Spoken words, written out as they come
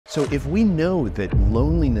So if we know that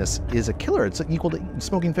loneliness is a killer, it's equal to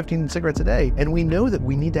smoking 15 cigarettes a day, and we know that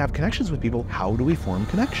we need to have connections with people, how do we form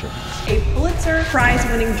connections? A Pulitzer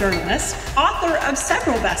Prize-winning journalist, author of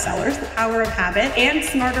several bestsellers, The Power of Habit and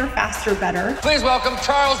Smarter, Faster, Better. Please welcome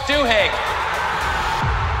Charles Duhigg.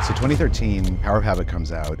 So 2013, Power of Habit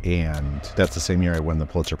comes out, and that's the same year I won the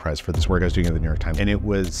Pulitzer Prize for this work I was doing at the New York Times. And it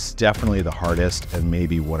was definitely the hardest and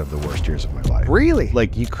maybe one of the worst years of my life. Really?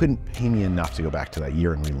 Like, you couldn't pay me enough to go back to that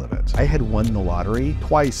year and relive it. I had won the lottery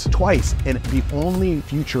twice, and the only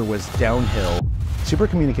future was downhill.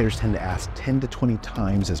 Supercommunicators tend to ask 10 to 20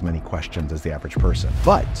 times as many questions as the average person,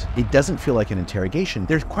 but it doesn't feel like an interrogation.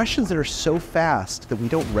 There's questions that are so fast that we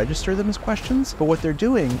don't register them as questions, but what they're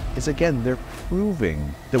doing is, again, they're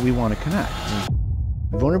proving that we want to connect.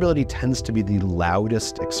 Vulnerability tends to be the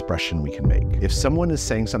loudest expression we can make. If someone is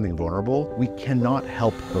saying something vulnerable, we cannot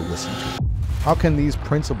help but listen to it. How can these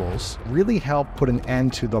principles really help put an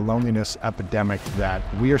end to the loneliness epidemic that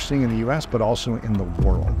we are seeing in the US, but also in the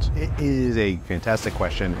world? It is a fantastic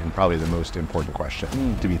question and probably the most important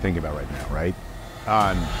question to be thinking about right now, right?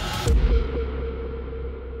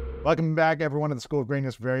 Welcome back, everyone, to the School of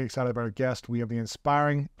Greatness. Very excited about our guest. We have the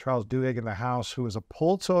inspiring Charles Duhigg in the house, who is a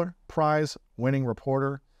Pulitzer Prize-winning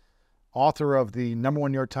reporter, author of the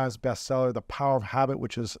 #1 New York Times bestseller, The Power of Habit,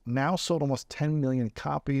 which has now sold almost 10 million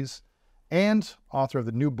copies, and author of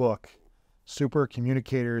the new book,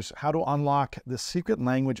 Supercommunicators, How to Unlock the Secret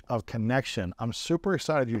Language of Connection. I'm super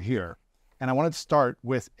excited you're here. And I wanted to start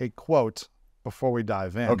with a quote before we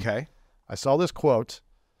dive in. Okay. I saw this quote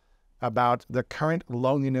about the current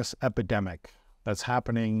loneliness epidemic that's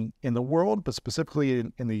happening in the world, but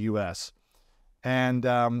specifically in the US. And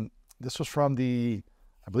this was from I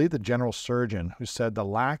believe the general surgeon, who said the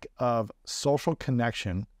lack of social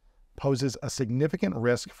connection poses a significant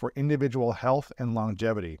risk for individual health and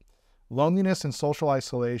longevity. Loneliness and social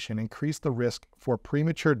isolation increase the risk for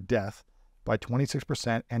premature death by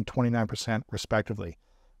 26% and 29% respectively.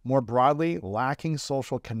 More broadly, lacking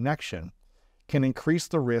social connection can increase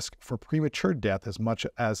the risk for premature death as much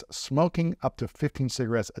as smoking up to 15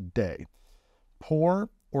 cigarettes a day. Poor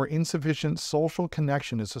or insufficient social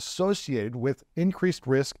connection is associated with increased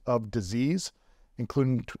risk of disease,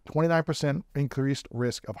 including 29% increased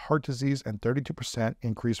risk of heart disease and 32%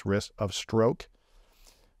 increased risk of stroke.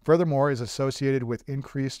 Furthermore, is associated with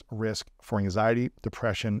increased risk for anxiety,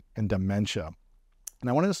 depression, and dementia. And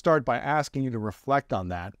I wanted to start by asking you to reflect on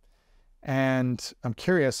that. And I'm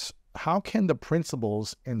curious, how can the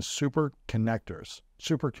principles in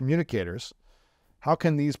supercommunicators, how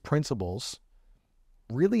can these principles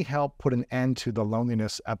really help put an end to the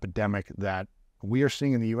loneliness epidemic that we are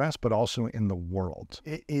seeing in the US, but also in the world?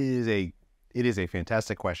 It is a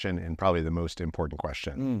fantastic question and probably the most important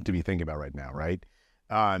question to be thinking about right now, right?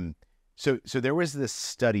 So there was this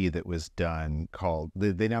study that was done called,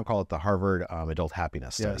 they now call it the Harvard Adult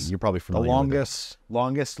Happiness Study. Yes. You're probably familiar The with it.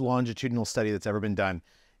 Longest longitudinal study that's ever been done.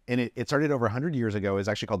 And it started over 100 years ago. It was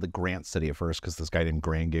actually called the Grant Study at first because this guy named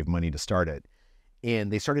Grant gave money to start it.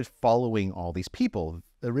 And they started following all these people,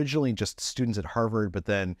 originally just students at Harvard, but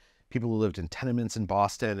then people who lived in tenements in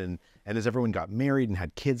Boston. And as everyone got married and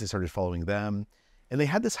had kids, they started following them. And they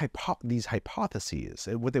had these hypotheses.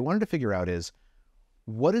 And what they wanted to figure out is,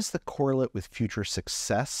 what is the correlate with future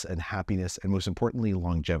success and happiness, and most importantly,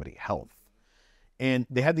 longevity, health? And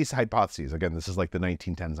they had these hypotheses. Again, this is like the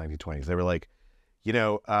 1910s, 1920s. They were like, if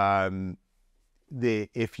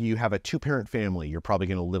you have a two-parent family, you're probably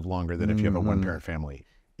going to live longer than if you have a one-parent family.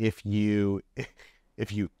 If you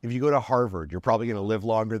go to Harvard, you're probably going to live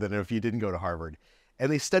longer than if you didn't go to Harvard.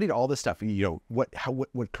 And they studied all this stuff, what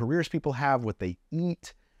careers people have, what they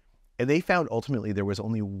eat. And they found ultimately there was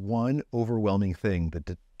only one overwhelming thing that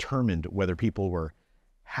determined whether people were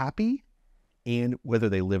happy and whether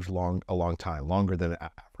they lived a long time, longer than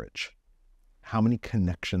average. How many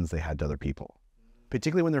connections they had to other people,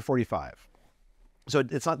 particularly when they're 45. So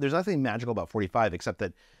there's nothing magical about 45 except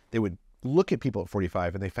that they would look at people at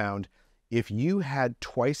 45 and they found if you had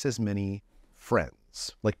twice as many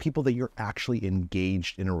friends, like people that you're actually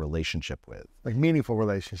engaged in a relationship with. Like meaningful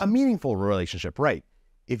relationships. A meaningful relationship, right.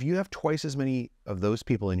 If you have twice as many of those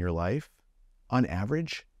people in your life, on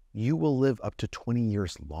average, you will live up to 20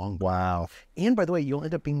 years longer. Wow. And by the way, you'll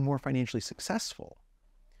end up being more financially successful.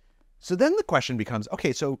 So then the question becomes,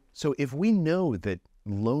 okay, so if we know that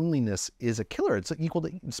loneliness is a killer, it's equal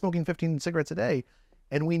to smoking 15 cigarettes a day,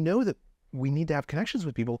 and we know that we need to have connections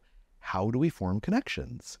with people, how do we form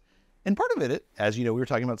connections? And part of it, as you know, we were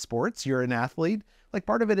talking about sports, you're an athlete, like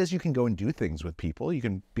part of it is you can go and do things with people, you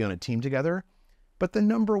can be on a team together, but the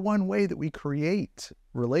number one way that we create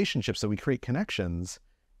relationships, that we create connections,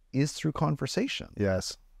 is through conversation.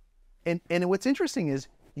 Yes. And what's interesting is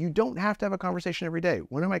you don't have to have a conversation every day.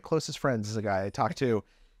 One of my closest friends is a guy I talk to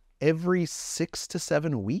every 6 to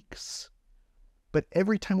 7 weeks. But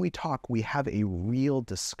every time we talk, we have a real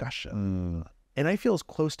discussion. And I feel as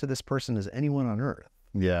close to this person as anyone on earth.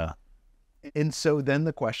 Yeah. And so then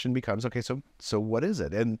the question becomes, okay, so what is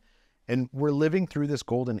it? And we're living through this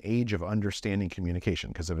golden age of understanding communication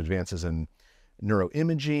because of advances in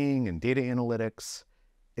neuroimaging and data analytics.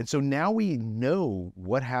 And so now we know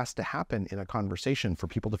what has to happen in a conversation for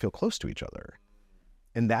people to feel close to each other.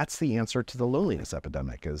 And that's the answer to the loneliness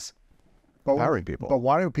epidemic, is empowering people. But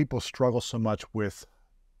why do people struggle so much with,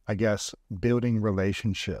 I guess, building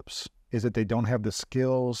relationships? Is it they don't have the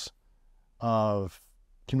skills of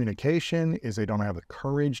communication? Is they don't have the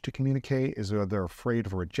courage to communicate? Is it they're afraid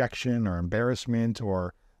of rejection or embarrassment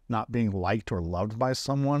or not being liked or loved by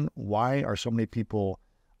someone? Why are so many people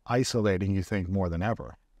isolating, you think, more than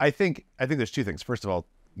ever? I think there's two things. First of all,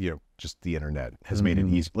 just the internet has made it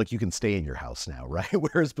easy. Like, you can stay in your house now, right?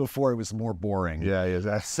 Whereas before it was more boring.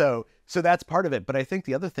 Yeah. So that's part of it. But I think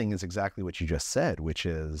the other thing is exactly what you just said, which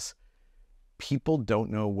is people don't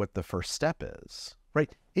know what the first step is, right?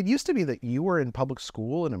 It used to be that you were in public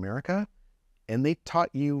school in America and they taught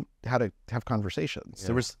you how to have conversations. Yeah.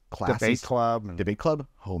 There was classes. Debate club,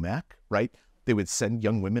 home ec, right? They would send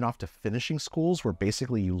young women off to finishing schools where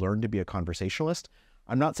basically you learned to be a conversationalist.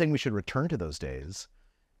 I'm not saying we should return to those days,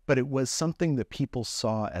 but it was something that people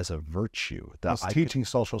saw as a virtue. It's teaching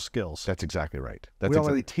social skills. That's exactly right. We don't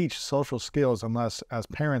really teach social skills unless, as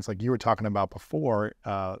parents, like you were talking about before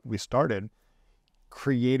we started,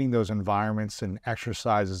 creating those environments and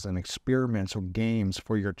exercises and experiments or games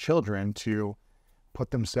for your children to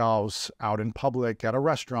put themselves out in public at a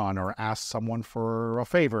restaurant or ask someone for a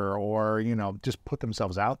favor or, just put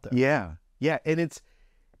themselves out there. Yeah.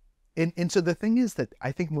 And so the thing is that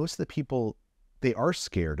I think most of the people, they are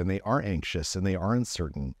scared and they are anxious and they are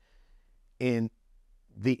uncertain. And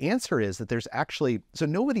the answer is that there's actually, so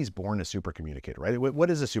nobody's born a super communicator, right? What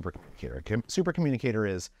is a super communicator? Super communicator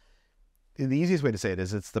is, the easiest way to say it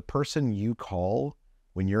is, it's the person you call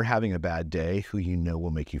when you're having a bad day who you know will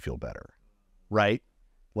make you feel better, right?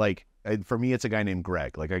 Like, for me, it's a guy named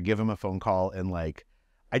Greg. Like, I give him a phone call and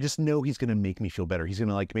I just know he's going to make me feel better. He's going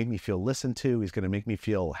to make me feel listened to. He's going to make me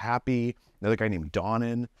feel happy. Another guy named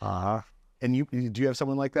Donnan. And do you have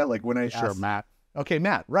someone like that? Like when I Sure, Matt. Okay,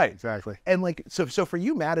 Matt, right. Exactly. And so for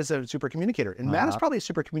you, Matt is a super communicator. And Matt is probably a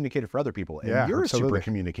super communicator for other people. And you're absolutely. a super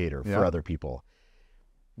communicator for other people.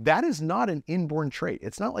 That is not an inborn trait.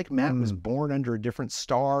 It's not like Matt was born under a different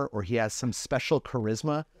star or he has some special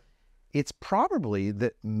charisma. It's probably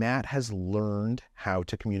that Matt has learned how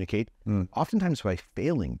to communicate, oftentimes by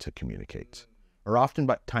failing to communicate, or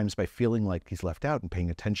oftentimes by feeling like he's left out and paying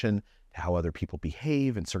attention to how other people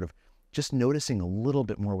behave and sort of just noticing a little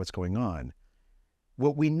bit more what's going on.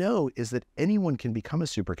 What we know is that anyone can become a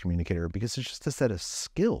super communicator because it's just a set of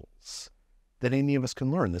skills that any of us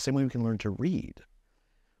can learn, the same way we can learn to read.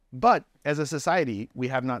 But as a society, we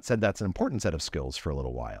have not said that's an important set of skills for a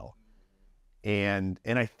little while. And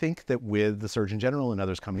I think that with the Surgeon General and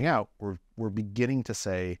others coming out, we're beginning to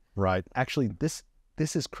say, right, actually, this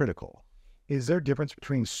is critical. Is there a difference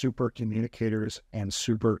between super communicators and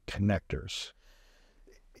super connectors?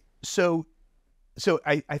 So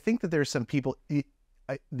I think that there's some people,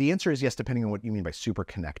 the answer is yes, depending on what you mean by super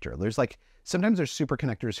connector. There's sometimes there's super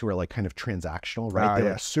connectors who are kind of transactional, right?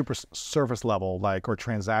 They're super surface level, or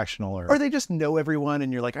transactional. Or they just know everyone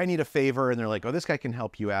and you're like, I need a favor. And they're like, oh, this guy can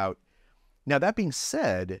help you out. Now, that being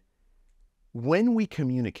said, when we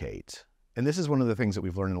communicate, and this is one of the things that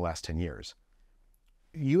we've learned in the last 10 years,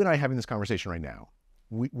 you and I having this conversation right now,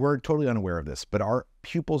 we're totally unaware of this, but our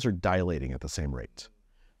pupils are dilating at the same rate.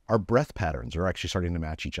 Our breath patterns are actually starting to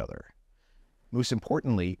match each other. Most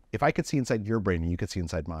importantly, if I could see inside your brain and you could see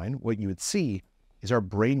inside mine, what you would see is our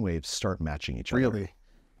brain waves start matching each other. Really?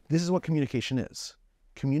 This is what communication is.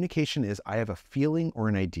 Communication is, I have a feeling or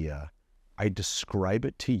an idea, I describe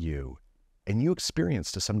it to you, and you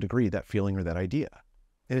experience to some degree that feeling or that idea.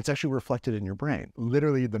 And it's actually reflected in your brain.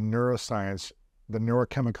 Literally the neuroscience, the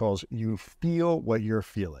neurochemicals, you feel what you're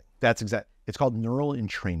feeling. That's exact. It's called neural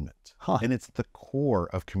entrainment. And it's the core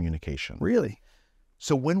of communication. Really?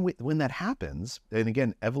 So when that happens, and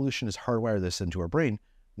again, evolution has hardwired this into our brain,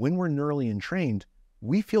 when we're neurally entrained,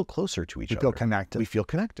 we feel closer to each other. We feel connected. We feel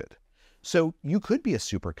connected. So you could be a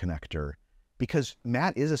super connector because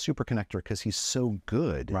Matt is a super connector because he's so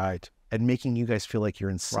good at making you guys feel like you're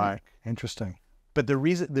in sync. Right. Interesting. But the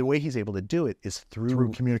way he's able to do it is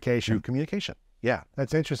through communication. Through communication. Yeah.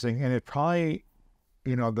 That's interesting. And it probably,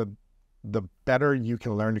 the better you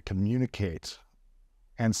can learn to communicate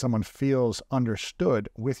and someone feels understood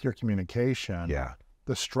with your communication, Yeah.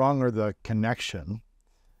 the stronger the connection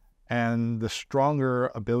and the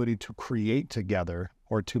stronger ability to create together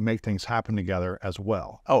or to make things happen together as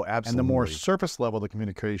well. Oh, And absolutely. the more surface level the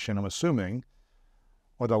communication, I'm assuming,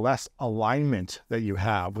 or the less alignment that you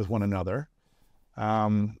have with one another,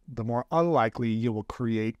 the more unlikely you will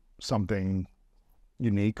create something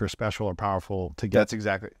unique or special or powerful together. That's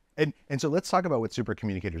exactly. And so let's talk about what super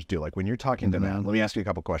communicators do. Like when you're talking to Matt, let me ask you a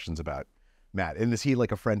couple questions about Matt. And is he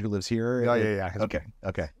like a friend who lives here? Yeah.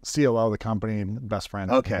 Okay. COO of the company, best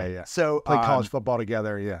friend. Okay. Yeah. So Play college football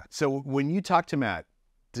together. Yeah. So when you talk to Matt,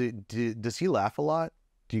 does he laugh a lot?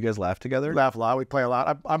 Do you guys laugh together? We laugh a lot. We play a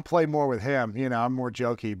lot. I'm playing more with him. You know, I'm more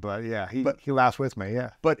jokey, but yeah, he laughs with me.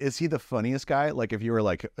 Yeah. But is he the funniest guy? Like if you were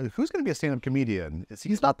like, who's going to be a stand-up comedian?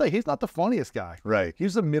 He's not the funniest guy. Right.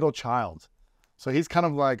 He's the middle child. So he's kind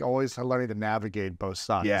of like always learning to navigate both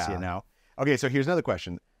sides, Yeah. you know? Okay, so here's another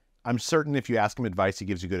question. I'm certain if you ask him advice, he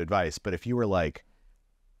gives you good advice. But if you were like,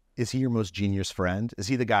 is he your most genius friend? Is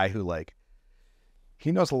he the guy who like...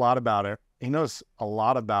 He knows a lot about it. He knows a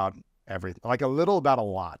lot about everything, like a little about a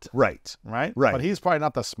lot. Right. Right? Right. But he's probably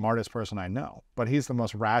not the smartest person I know, but he's the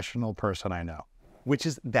most rational person I know.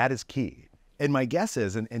 That is key. And my guess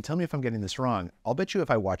is, and tell me if I'm getting this wrong, I'll bet you if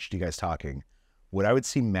I watched you guys talking, what I would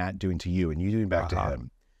see Matt doing to you and you doing back to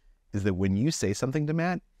him is that when you say something to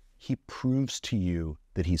Matt, he proves to you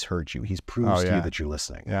that he's heard you. He proves to you that you're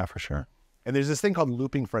listening. Yeah, for sure. And there's this thing called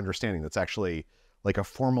looping for understanding that's actually like a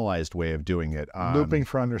formalized way of doing it. Looping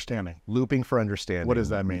for understanding. Looping for understanding. What does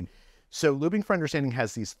that mean? So looping for understanding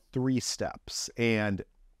has these 3 steps, and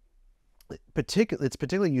it's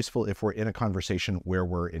particularly useful if we're in a conversation where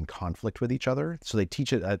we're in conflict with each other. So they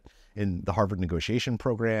teach it in the Harvard negotiation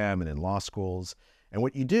program and in law schools. And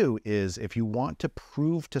what you do is if you want to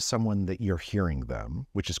prove to someone that you're hearing them,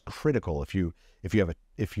 which is critical if you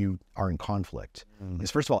are in conflict,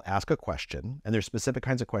 is first of all, ask a question. And there's specific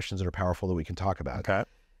kinds of questions that are powerful that we can talk about. Okay.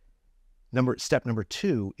 Step number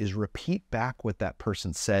 2 is repeat back what that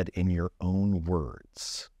person said in your own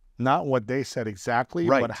words. Not what they said exactly,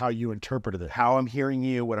 Right. but how you interpreted it. How I'm hearing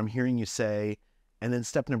you, what I'm hearing you say. And then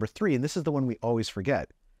step number 3, and this is the one we always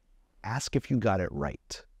forget, ask if you got it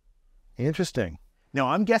right. Interesting. Now,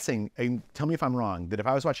 I'm guessing, and tell me if I'm wrong, that if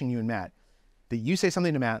I was watching you and Matt, that you say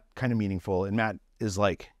something to Matt kind of meaningful, and Matt is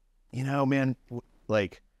like, you know, man,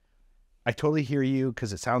 like, I totally hear you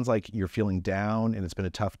because it sounds like you're feeling down and it's been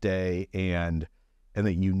a tough day, and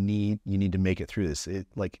that you need to make it through this.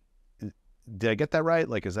 Did I get that right?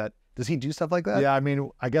 Like, does he do stuff like that? Yeah, I mean,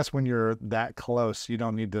 I guess when you're that close, you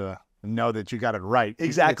don't need to know that you got it right.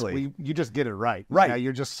 Exactly. You just get it right. Right. You know,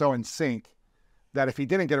 you're just so in sync that if he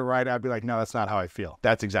didn't get it right, I'd be like, no, that's not how I feel.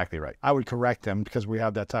 That's exactly right. I would correct him because we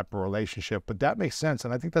have that type of relationship, but that makes sense.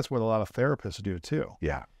 And I think that's what a lot of therapists do too.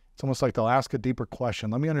 Yeah. It's almost like they'll ask a deeper question.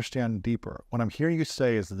 Let me understand deeper. What I'm hearing you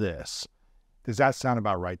say is this. Does that sound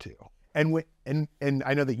about right to you? And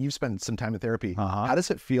I know that you've spent some time in therapy. How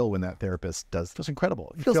does it feel when that therapist does? It feels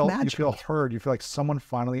incredible. It feels magical. You feel heard. You feel like someone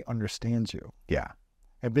finally understands you. Yeah.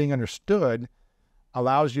 And being understood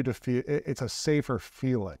allows you to feel, it's a safer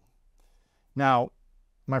feeling. Now,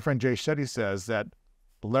 my friend Jay Shetty says that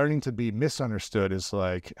learning to be misunderstood has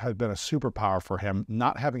been a superpower for him,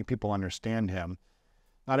 not having people understand him.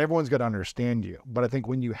 Not everyone's going to understand you, but I think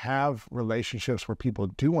when you have relationships where people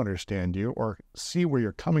do understand you or see where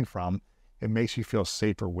you're coming from, it makes you feel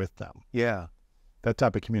safer with them. Yeah. That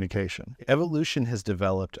type of communication. Evolution has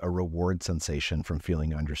developed a reward sensation from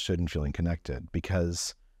feeling understood and feeling connected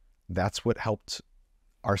because that's what helped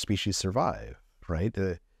our species survive, right?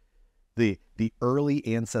 The early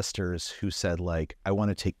ancestors who said, like, I want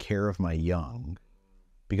to take care of my young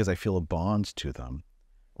because I feel a bond to them,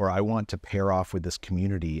 or I want to pair off with this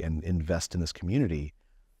community and invest in this community,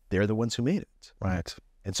 they're the ones who made it. Right.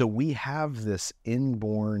 And so we have this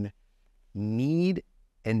inborn need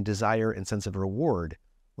and desire and sense of reward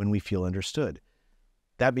when we feel understood.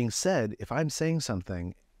 That being said, if I'm saying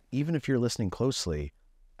something, even if you're listening closely,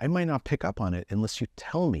 I might not pick up on it unless you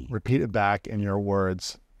tell me. Repeat it back in your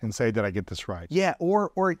words and say, did I get this right? Yeah,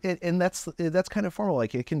 and that's kind of formal.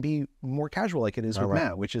 Like, it can be more casual, like it is with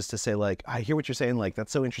Matt, which is to say, like, I hear what you're saying. Like,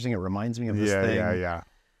 that's so interesting. It reminds me of this thing. Yeah.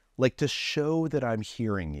 Like, to show that I'm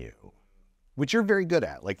hearing you, which you're very good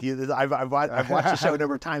at. Like, I've watched the show a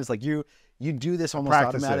number of times. Like, you do this almost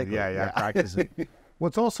Practice automatically. It. Yeah, practice it. Well,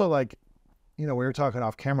 it's also like, we were talking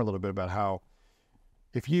off camera a little bit about how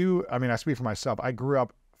I speak for myself. I grew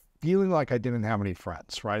up feeling like I didn't have any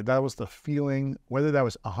friends, right? That was the feeling, whether that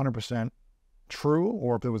was 100% true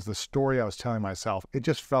or if it was the story I was telling myself, it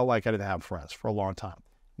just felt like I didn't have friends for a long time.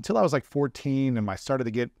 Until I was like 14 and I started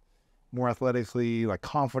to get more athletically like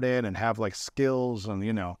confident and have like skills and,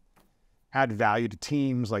 you know, add value to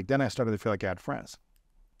teams, like then I started to feel like I had friends.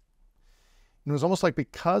 And it was almost like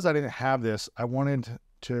because I didn't have this, I wanted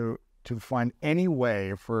to find any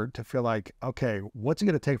way to feel like, okay, what's it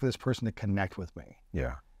going to take for this person to connect with me?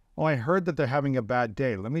 Yeah. Oh, I heard that they're having a bad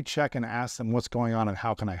day. Let me check and ask them what's going on and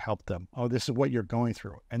how can I help them? Oh, this is what you're going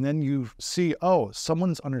through. And then you see, oh,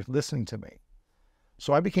 someone's listening to me.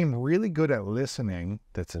 So I became really good at listening.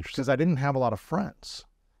 That's interesting. Because I didn't have a lot of friends.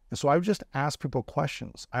 And so I would just ask people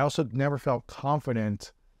questions. I also never felt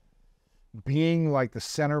confident being like the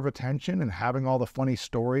center of attention and having all the funny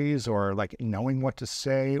stories or like knowing what to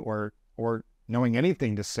say or knowing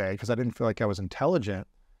anything to say because I didn't feel like I was intelligent.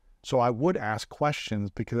 So I would ask questions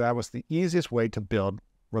because that was the easiest way to build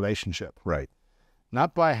relationship. Right.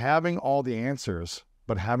 Not by having all the answers,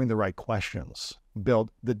 but having the right questions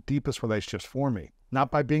build the deepest relationships for me.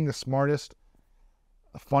 Not by being the smartest,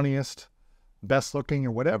 funniest, best looking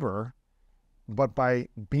or whatever, but by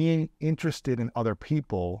being interested in other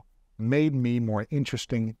people made me more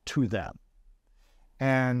interesting to them.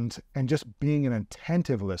 And just being an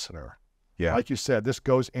attentive listener. Yeah. Like you said, this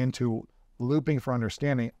goes into looping for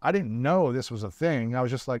understanding. I didn't know this was a thing. I was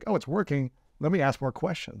just like, oh, it's working. Let me ask more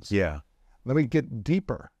questions. Yeah. Let me get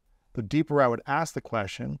deeper. The deeper I would ask the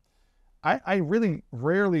question, I really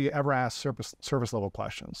rarely ever ask surface level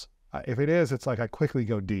questions. If it is, it's like I quickly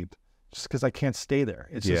go deep just because I can't stay there.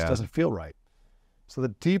 It just doesn't feel right. So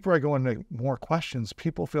the deeper I go into more questions,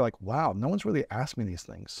 people feel like, wow, no one's really asked me these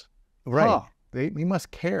things. Right. Oh, they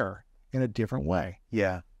must care in a different way.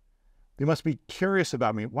 Yeah. They must be curious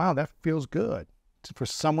about me. Wow, that feels good. For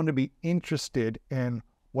someone to be interested in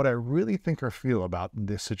what I really think or feel about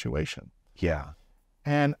this situation. Yeah.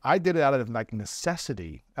 And I did it out of like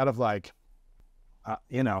necessity, out of like,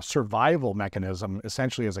 survival mechanism,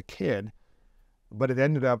 essentially as a kid. But it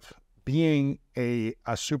ended up being a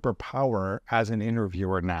superpower as an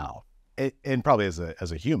interviewer now. And probably as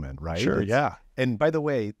a human, right? Sure, yeah. And by the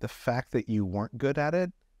way, the fact that you weren't good at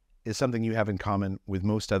it is something you have in common with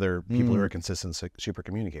most other people who are consistent super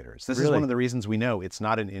communicators. This is one of the reasons we know it's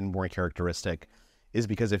not an inborn characteristic, is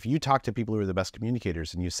because if you talk to people who are the best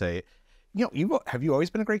communicators and you say, have you always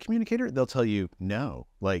been a great communicator? They'll tell you no.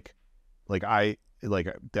 As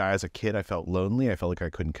a kid, I felt lonely. I felt like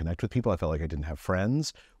I couldn't connect with people. I felt like I didn't have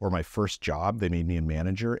friends. Or my first job, they made me a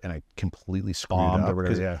manager and I completely screwed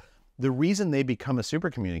up. The reason they become a super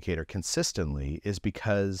communicator consistently is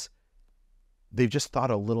because they've just thought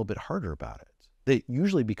a little bit harder about it.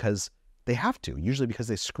 Usually because they have to, usually because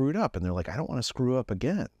they screwed up and they're like, I don't want to screw up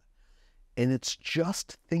again. And it's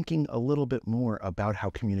just thinking a little bit more about how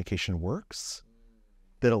communication works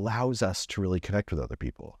that allows us to really connect with other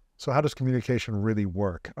people. So how does communication really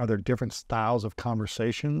work? Are there different styles of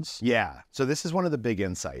conversations? Yeah. So this is one of the big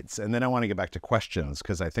insights. And then I want to get back to questions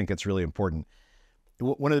because I think it's really important.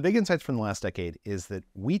 One of the big insights from the last decade is that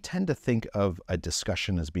we tend to think of a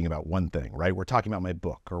discussion as being about one thing, right? We're talking about my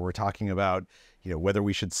book, or we're talking about, whether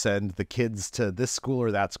we should send the kids to this school or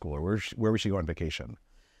that school, or where we should go on vacation.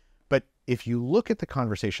 But if you look at the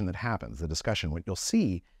conversation that happens, the discussion, what you'll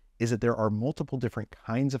see is that there are multiple different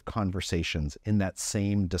kinds of conversations in that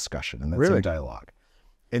same discussion, in that same dialogue.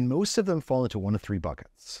 And most of them fall into one of three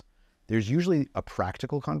buckets. There's usually a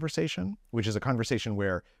practical conversation, which is a conversation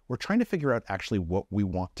where we're trying to figure out actually what we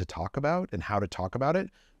want to talk about and how to talk about it,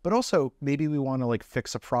 but also maybe we want to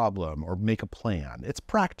fix a problem or make a plan. It's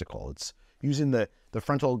practical. It's using the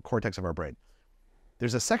frontal cortex of our brain.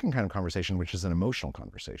 There's a second kind of conversation, which is an emotional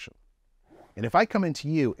conversation. And if I come into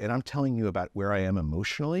you and I'm telling you about where I am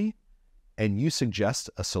emotionally and you suggest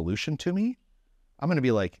a solution to me, I'm going to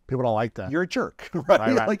be like, people don't like that. You're a jerk,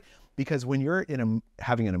 right? Because when you're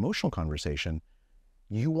having an emotional conversation,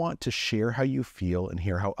 you want to share how you feel and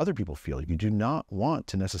hear how other people feel. You do not want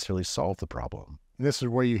to necessarily solve the problem. This is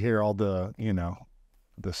where you hear all the,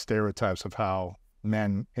 the stereotypes of how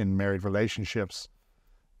men in married relationships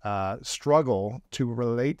struggle to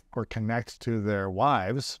relate or connect to their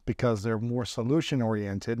wives because they're more solution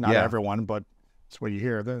oriented. Not everyone, but it's what you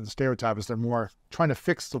hear. The stereotype is they're more trying to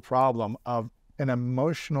fix the problem of an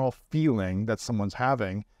emotional feeling that someone's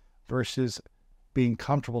having versus being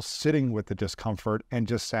comfortable sitting with the discomfort and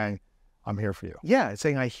just saying, I'm here for you. Yeah, it's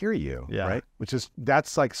saying, I hear you, right?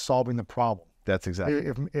 That's like solving the problem. That's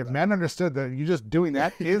exactly. If men understood that you just doing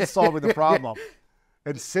that is solving the problem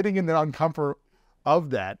and sitting in the uncomfort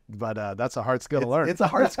of that, but that's a hard skill to learn. It's a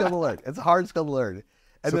hard skill to learn. It's a hard skill to learn.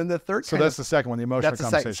 And then the third So that's the second one, the emotional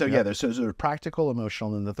conversation. So there's a practical,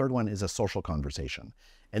 emotional, and the third one is a social conversation.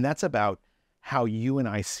 And that's about how you and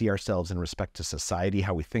I see ourselves in respect to society,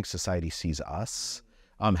 how we think society sees us,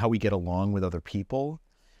 how we get along with other people.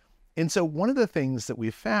 And so one of the things that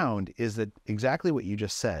we've found is that exactly what you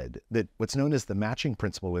just said, that what's known as the matching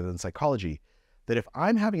principle within psychology, that if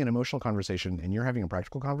I'm having an emotional conversation and you're having a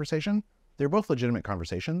practical conversation, they're both legitimate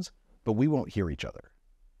conversations, but we won't hear each other.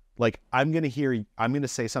 Like I'm going to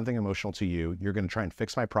say something emotional to you. You're going to try and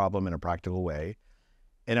fix my problem in a practical way.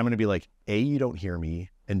 And I'm going to be like, A, you don't hear me.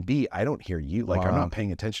 And B, I don't hear you. Like I'm not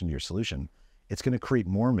paying attention to your solution. It's going to create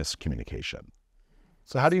more miscommunication.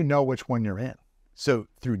 So how do you know which one you're in? So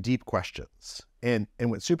through deep questions. And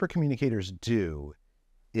what supercommunicators do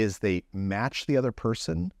is they match the other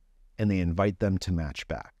person and they invite them to match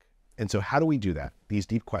back. And so how do we do that? These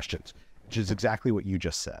deep questions, which is exactly what you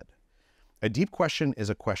just said. A deep question is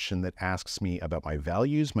a question that asks me about my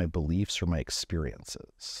values, my beliefs, or my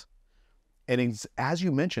experiences. And as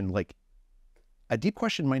you mentioned, like a deep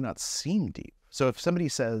question might not seem deep. So if somebody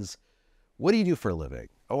says, what do you do for a living?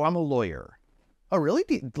 Oh, I'm a lawyer. Oh, really?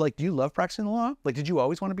 Do you love practicing the law? Like, did you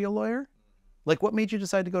always want to be a lawyer? Like, what made you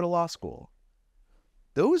decide to go to law school?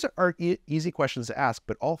 Those are easy questions to ask,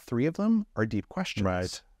 but all three of them are deep questions.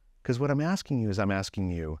 Right. Because what I'm asking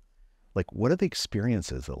you, like, what are the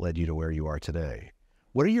experiences that led you to where you are today?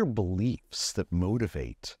 What are your beliefs that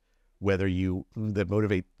motivate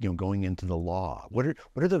going into the law? What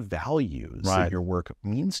are the values that your work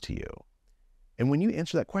means to you? And when you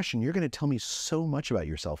answer that question, you're going to tell me so much about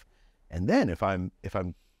yourself. And then if I'm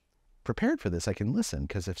prepared for this, I can listen.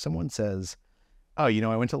 Because if someone says, oh,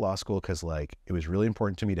 I went to law school because like it was really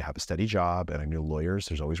important to me to have a steady job, and I knew lawyers,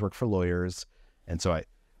 there's always work for lawyers. And so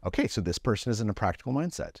so this person is in a practical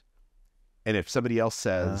mindset. And if somebody else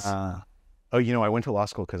says, I went to law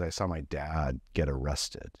school because I saw my dad get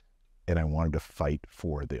arrested and I wanted to fight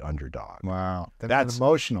for the underdog. Wow. That's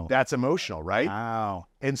emotional. That's emotional, right? Wow.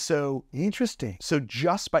 And so interesting. So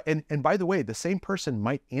just and by the way, the same person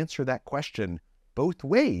might answer that question both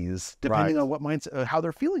ways, depending on what how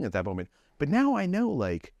they're feeling at that moment. But now I know,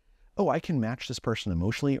 like, oh, I can match this person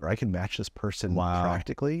emotionally, or I can match this person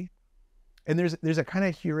practically. And there's a kind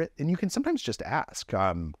of hear it, and you can sometimes just ask.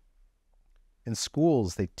 In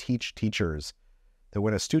schools, they teach teachers that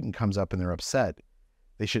when a student comes up and they're upset,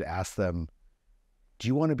 they should ask them, do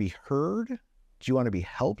you want to be heard? Do you want to be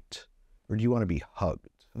helped? Or do you want to be hugged?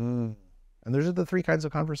 And those are the three kinds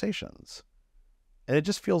of conversations. And it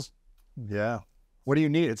just feels... Yeah. What do you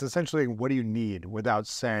need? It's essentially, what do you need without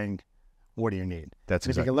saying, what do you need? That's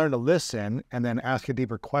exactly. If you can learn to listen and then ask a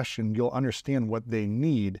deeper question, you'll understand what they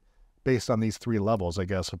need based on these three levels, I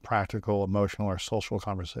guess, of practical, emotional, or social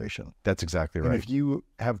conversation. That's exactly right. And if you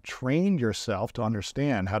have trained yourself to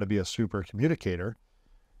understand how to be a super communicator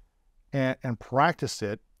and practice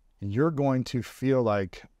it, you're going to feel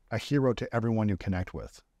like a hero to everyone you connect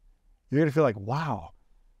with. You're going to feel like, wow,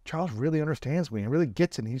 Charles really understands me and really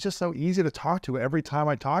gets it. And he's just so easy to talk to every time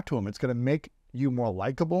I talk to him. It's going to make you more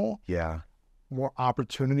likable. Yeah. More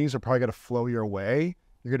opportunities are probably going to flow your way.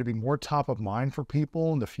 You're going to be more top of mind for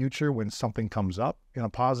people in the future when something comes up in a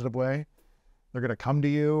positive way. They're going to come to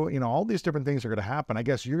you. All these different things are going to happen. I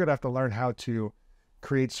guess you're going to have to learn how to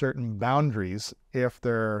create certain boundaries if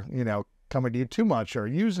they're, coming to you too much or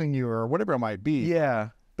using you or whatever it might be. Yeah.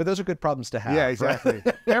 But those are good problems to have. Yeah, exactly.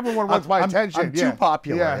 Right? Everyone wants my attention. I'm too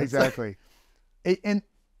popular. Yeah, exactly. And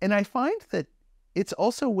I find that it's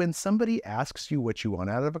also when somebody asks you what you want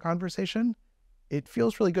out of a conversation, it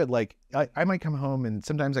feels really good. Like I might come home, and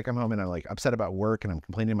sometimes I come home and I'm like upset about work and I'm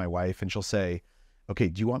complaining to my wife, and she'll say, okay,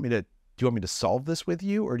 do you want me to solve this with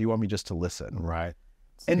you, or do you want me just to listen? Right.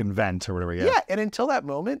 And vent or whatever. Yeah. And until that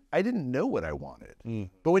moment, I didn't know what I wanted.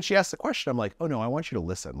 But when she asked the question, I'm like, oh no, I want you to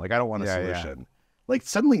listen. Like, I don't want a solution. Yeah. Like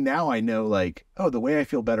suddenly now I know, like, oh, the way I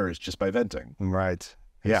feel better is just by venting. Right.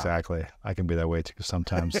 Yeah. Exactly. I can be that way too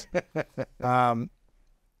sometimes.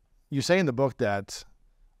 You say in the book that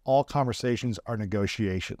all conversations are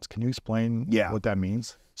negotiations. Can you explain what that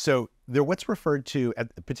means? So they're what's referred to,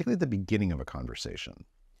 particularly at the beginning of a conversation.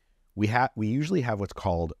 We usually have what's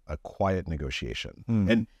called a quiet negotiation.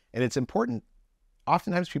 And it's important.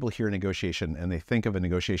 Oftentimes people hear negotiation and they think of a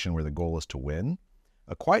negotiation where the goal is to win.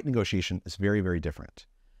 A quiet negotiation is very, very different.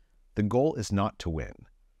 The goal is not to win.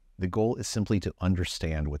 The goal is simply to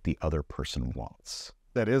understand what the other person wants.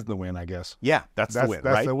 That is the win, I guess. Yeah, that's the win, right?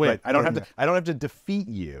 That's the win. But I don't have to defeat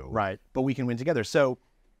you, right? But we can win together. So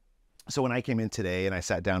when I came in today and I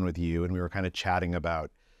sat down with you and we were kind of chatting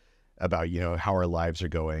about how our lives are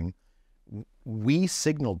going, we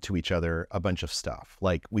signaled to each other a bunch of stuff.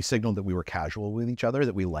 Like we signaled that we were casual with each other,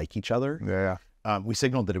 that we like each other. Yeah. We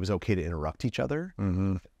signaled that it was okay to interrupt each other.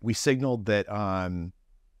 Mm-hmm. We signaled that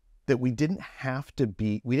that we didn't have to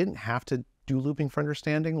do looping for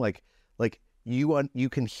understanding. Like you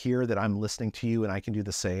can hear that I'm listening to you and I can do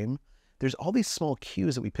the same. there's all these small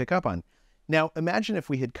cues that we pick up on. Now, imagine if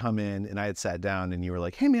we had come in and I had sat down and you were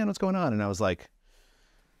like, hey man, what's going on? And I was like,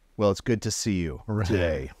 well, it's good to see you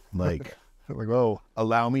today. Like, whoa,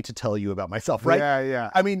 allow me to tell you about myself, right? Yeah.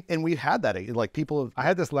 I mean, and we've had that. Like I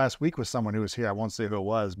had this last week with someone who was here. I won't say who it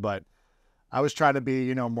was, but I was trying to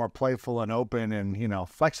be, more playful and open and,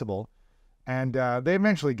 flexible. And they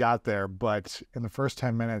eventually got there. But in the first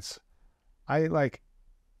 10 minutes, I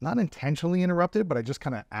not intentionally interrupted, but I just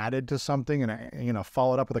kind of added to something and I,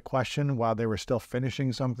 followed up with a question while they were still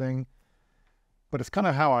finishing something. But it's kind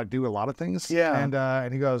of how I do a lot of things. Yeah.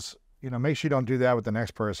 And he goes, make sure you don't do that with the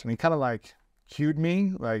next person. He kind of cued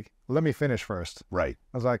me, let me finish first. Right.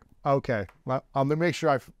 I was like, okay, well, I'm gonna make sure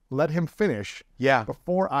I let him finish. Yeah.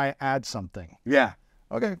 Before I add something. Yeah.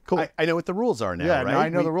 Okay, cool. I know what the rules are now, yeah, right? now I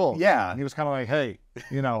know the rules. Yeah. And he was kind of like, hey,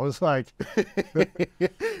 it was like,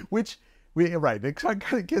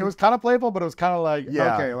 it was kind of playful, but it was kind of like,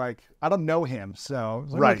 okay, I don't know him. So I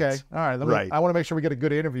was like, Right. okay, all right, I want to make sure we get a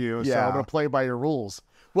good interview. So I'm going to play by your rules.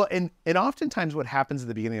 Well, and oftentimes what happens at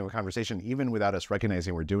the beginning of a conversation, even without us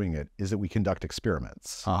recognizing we're doing it, is that we conduct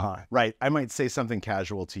experiments. Right. I might say something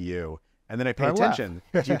casual to you, and then I pay attention.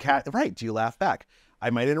 Do you laugh back? I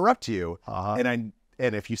might interrupt you,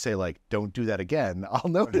 and if you say don't do that again, I'll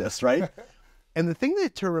notice, right? And the thing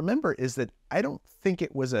to remember is that I don't think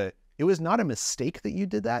it was not a mistake that you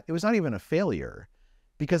did that. It was not even a failure.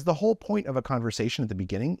 Because the whole point of a conversation at the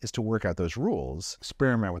beginning is to work out those rules.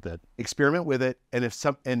 Experiment with it.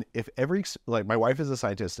 And if every, my wife is a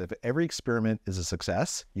scientist, if every experiment is a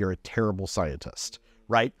success, you're a terrible scientist,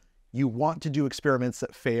 right? You want to do experiments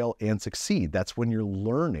that fail and succeed. That's when you're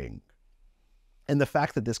learning. And the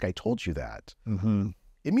fact that this guy told you that,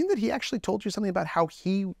 it means that he actually told you something about how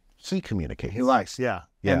he communicates. He likes, yeah.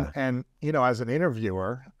 Yeah. And as an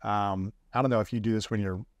interviewer, I don't know if you do this when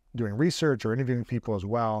you're doing research or interviewing people as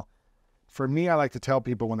well. For me, I like to tell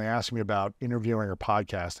people when they ask me about interviewing or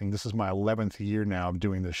podcasting, this is my 11th year now of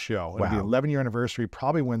doing this show. It'll be 11-year anniversary,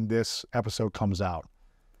 probably when this episode comes out.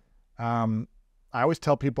 I always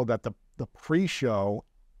tell people that the pre-show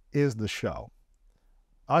is the show.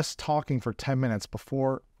 Us talking for 10 minutes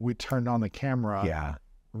before we turned on the camera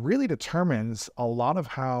really determines a lot of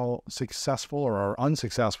how successful or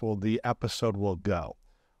unsuccessful the episode will go.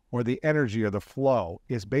 Or the energy or the flow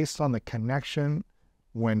is based on the connection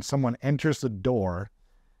when someone enters the door,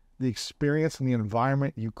 the experience and the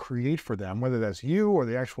environment you create for them, whether that's you or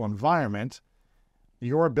the actual environment,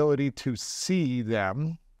 your ability to see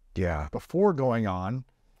them before going on,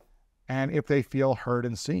 and if they feel heard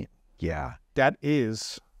and seen. Yeah. That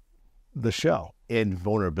is the show. And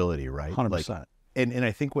vulnerability, right? 100%. And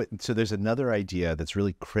I think so there's another idea that's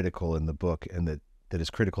really critical in the book and that is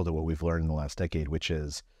critical to what we've learned in the last decade, which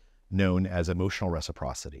is known as emotional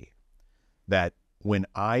reciprocity. That when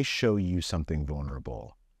I show you something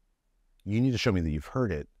vulnerable, you need to show me that you've heard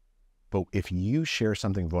it. But if you share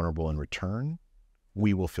something vulnerable in return,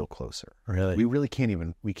 we will feel closer. Really? We really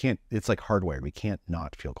can't, it's like hardwired. We can't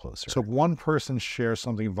not feel closer. So one person shares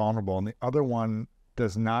something vulnerable and the other one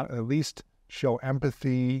does not at least show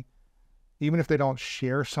empathy, even if they don't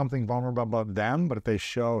share something vulnerable about them, but if they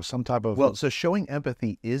show some type of... Well, so showing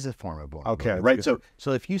empathy is a form of vulnerability. Okay. Right. Good.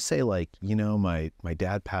 So if you say my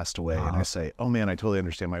dad passed away and I say, oh man, I totally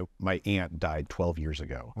understand. My aunt died 12 years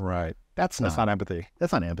ago. Right. That's not empathy.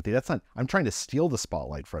 That's not empathy. I'm trying to steal the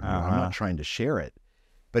spotlight from you. I'm not trying to share it.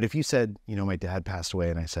 But if you said, my dad passed away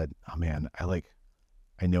and I said, oh man,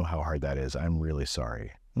 I know how hard that is. I'm really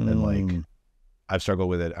sorry. And I've struggled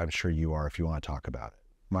with it. I'm sure you are if you want to talk about it.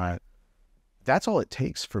 Right. That's all it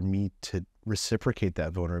takes for me to reciprocate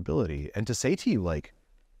that vulnerability and to say to you,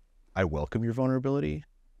 I welcome your vulnerability.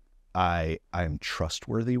 I'm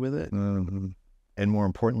trustworthy with it. And more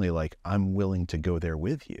importantly, I'm willing to go there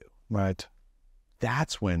with you. Right.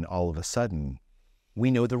 That's when all of a sudden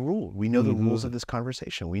we know the rule. We know the rules of this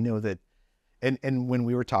conversation. We know that. And when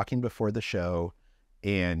we were talking before the show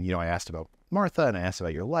and, I asked about Martha and I asked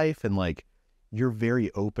about your life and you're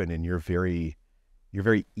very open and you're very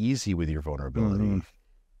easy with your vulnerability.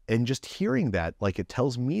 And just hearing that, it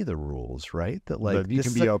tells me the rules, right? That you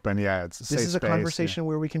can be open. Yeah. It's a safe this is a space, conversation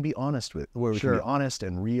where we can be honest where we can be honest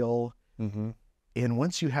and real. And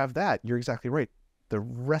once you have that, you're exactly right. The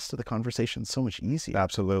rest of the conversation is so much easier.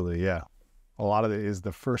 Absolutely. Yeah. A lot of it is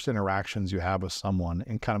the first interactions you have with someone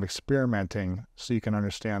and kind of experimenting so you can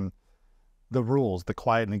understand the rules, the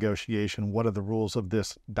quiet negotiation. What are the rules of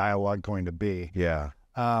this dialogue going to be? Yeah.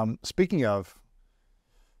 Speaking of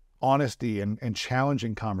honesty and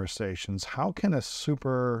challenging conversations, how can a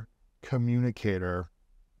super communicator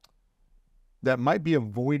that might be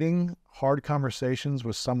avoiding hard conversations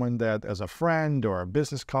with someone that, as a friend or a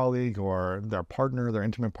business colleague or their partner, their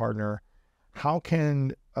intimate partner, how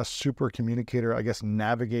can a super communicator, I guess,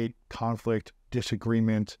 navigate conflict,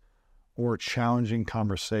 disagreement, or challenging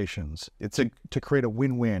conversations to create a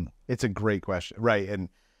win-win? It's a great question. Right.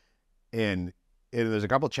 And there's a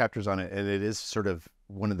couple of chapters on it, and it is sort of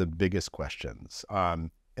one of the biggest questions.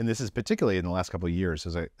 And this is particularly in the last couple of years.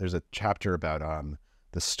 There's a chapter about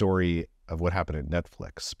the story of what happened at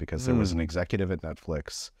Netflix, because there was an executive at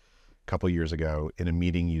Netflix a couple of years ago in a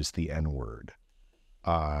meeting used the N-word.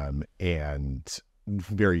 And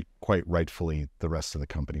very quite rightfully, the rest of the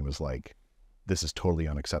company was like, this is totally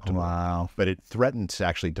unacceptable. Wow. But it threatened to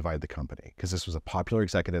actually divide the company, because this was a popular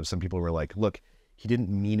executive. Some people were like, look, he didn't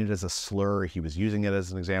mean it as a slur. He was using it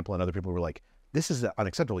as an example. And other people were like, this is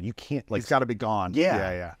unacceptable. You can't, like, He's got to be gone.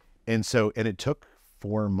 Yeah. And it took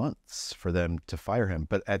 4 months for them to fire him.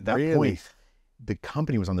 But at that point, the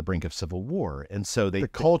company was on the brink of civil war. And so the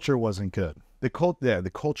culture wasn't good. The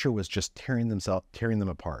culture was just tearing them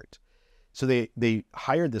apart. So they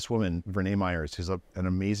hired this woman, Vernee Myers, who's an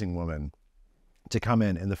amazing woman, to come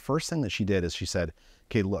in. And the first thing that she did is she said,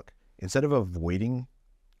 okay, look, instead of avoiding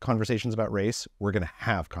conversations about race, we're going to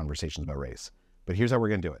have conversations about race. But here's how we're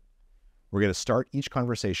going to do it. We're going to start each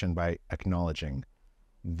conversation by acknowledging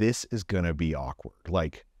this is going to be awkward.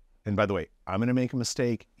 Like, and by the way, I'm going to make a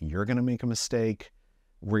mistake. You're going to make a mistake.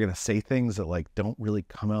 We're going to say things that, like, don't really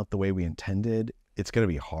come out the way we intended. It's going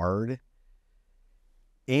to be hard.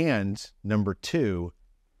 And number two,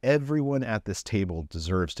 everyone at this table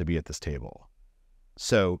deserves to be at this table.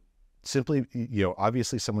 So simply,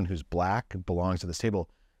 obviously someone who's Black belongs to this table,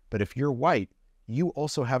 but if you're white, you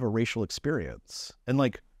also have a racial experience. And,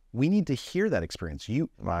 like, we need to hear that experience. You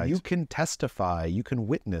can testify, you can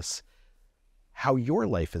witness how your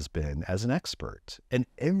life has been as an expert. And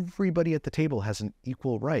everybody at the table has an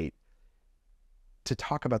equal right to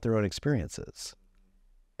talk about their own experiences.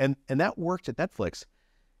 And that worked at Netflix.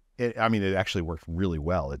 It actually worked really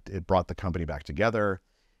well. It brought the company back together.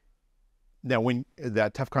 Now, when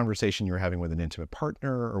that tough conversation you're having with an intimate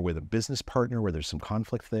partner or with a business partner where there's some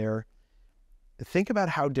conflict there, think about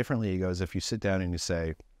how differently it goes if you sit down and you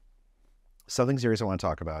say, something serious I want to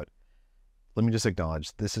talk about. Let me just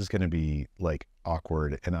acknowledge this is going to be, like,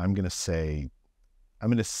 awkward, and I'm going to say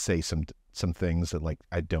some things that, like,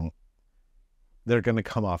 they're going to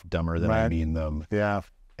come off dumber than I mean them. Yeah.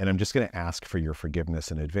 And I'm just going to ask for your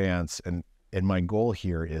forgiveness in advance. And my goal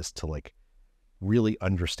here is to, like, really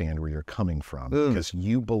understand where you're coming from, because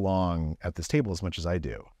you belong at this table as much as I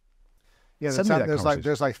do. Yeah,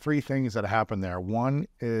 there's like three things that happen there. One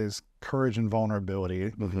is courage and vulnerability.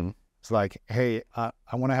 Mm-hmm. It's like, hey, I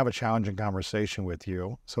want to have a challenging conversation with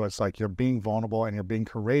you. So it's like you're being vulnerable and you're being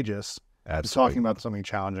courageous. Absolutely. Talking about something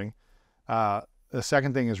challenging. The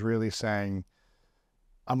second thing is really saying,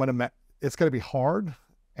 it's going to be hard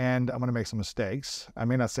and I'm going to make some mistakes. I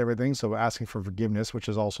may not say everything, so asking for forgiveness, which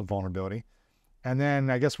is also vulnerability. And then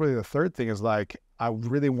I guess really the third thing is, like, I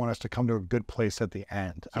really want us to come to a good place at the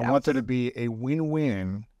end. Yeah. I want there to be a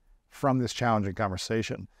win-win from this challenging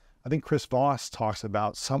conversation. I think Chris Voss talks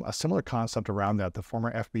about a similar concept around that, the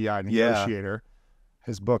former FBI negotiator.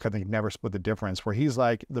 His book, I think, Never Split the Difference, where he's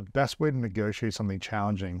like, the best way to negotiate something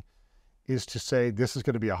challenging is to say, this is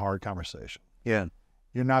going to be a hard conversation. Yeah.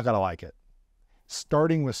 You're not going to like it.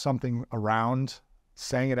 Starting with something around,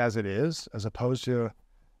 saying it as it is, as opposed to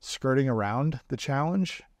skirting around the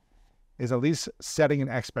challenge, is at least setting an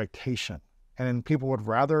expectation. And then people would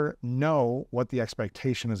rather know what the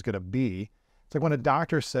expectation is going to be. It's like when a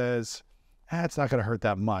doctor says, it's not going to hurt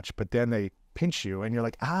that much, but then they pinch you and you're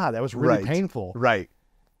like, that was really painful. Right.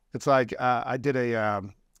 It's like I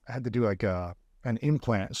had to do like an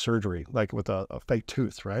implant surgery, like with a fake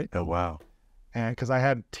tooth, right? Oh, wow. And because I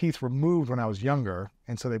had teeth removed when I was younger,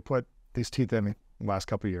 and so they put these teeth in the last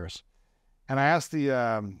couple of years. And I asked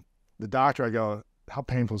the doctor, I go, how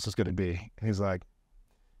painful is this going to be? And he's like,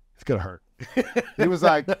 it's going to hurt. He was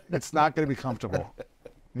like, it's not going to be comfortable.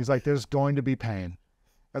 He's like, there's going to be pain.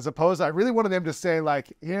 As opposed to, I really wanted them to say,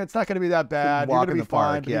 like, it's not going to be that bad. You're going to be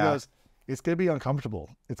fine. But he goes, it's going to be uncomfortable.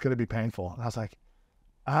 It's going to be painful. And I was like,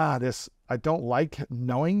 I don't like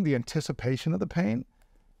knowing the anticipation of the pain.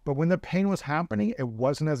 But when the pain was happening, it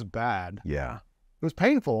wasn't as bad. Yeah. It was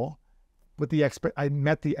painful, but I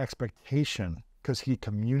met the expectation because he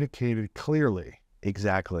communicated clearly.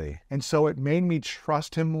 Exactly. And so it made me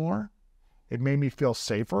trust him more. It made me feel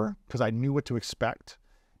safer because I knew what to expect.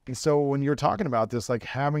 And so when you're talking about this, like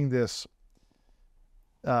having this,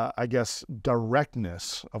 I guess,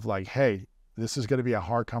 directness of like, hey, this is going to be a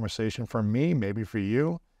hard conversation for me, maybe for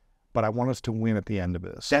you, but I want us to win at the end of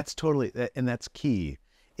this. That's totally, and that's key.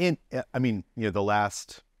 I mean, the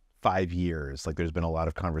last 5 years, like there's been a lot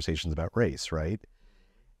of conversations about race, right?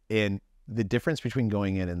 And the difference between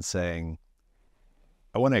going in and saying,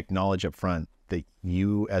 I want to acknowledge up front that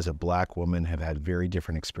you as a Black woman have had very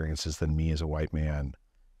different experiences than me as a white man.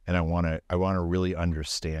 And I want to really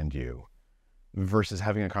understand you, versus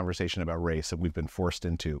having a conversation about race that we've been forced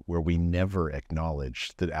into where we never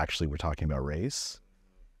acknowledge that actually we're talking about race.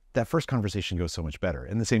 That first conversation goes so much better.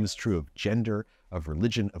 And the same is true of gender, of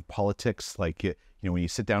religion, of politics. Like, when you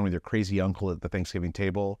sit down with your crazy uncle at the Thanksgiving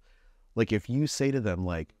table, like if you say to them,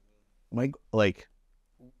 like, Mike, like,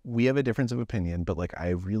 we have a difference of opinion, but like, I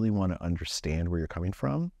really want to understand where you're coming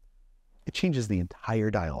from. It changes the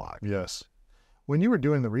entire dialogue. Yes. When you were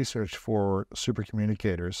doing the research for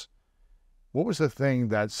Supercommunicators, what was the thing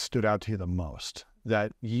that stood out to you the most?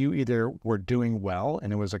 That you either were doing well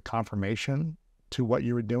and it was a confirmation to what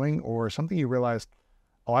you were doing, or something you realized,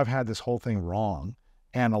 oh, I've had this whole thing wrong.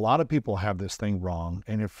 And a lot of people have this thing wrong.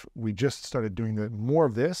 And if we just started doing more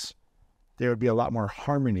of this, there would be a lot more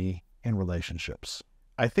harmony in relationships.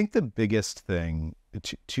 I think the biggest thing,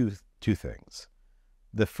 two things.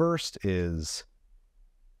 The first is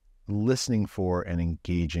listening for and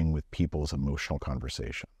engaging with people's emotional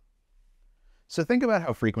conversation. So think about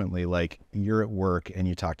how frequently, like, you're at work and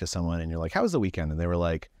you talk to someone and you're like, how was the weekend? And they're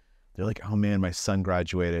like, oh man, my son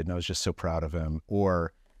graduated and I was just so proud of him.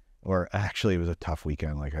 Or actually it was a tough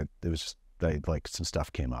weekend. Like some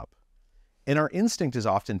stuff came up. And our instinct is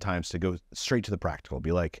oftentimes to go straight to the practical,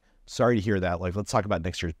 be like, sorry to hear that. Like, let's talk about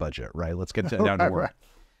next year's budget, right? Let's get down to work. Right.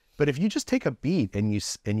 But if you just take a beat and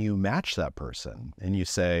you match that person and you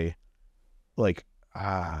say, like,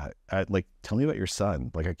 tell me about your son.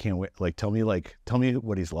 Like, I can't wait. Like, tell me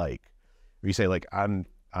what he's like. Or you say, like, I'm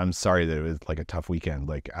sorry that it was like a tough weekend.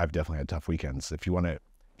 Like, I've definitely had tough weekends. If you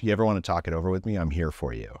ever want to talk it over with me, I'm here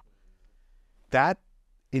for you. That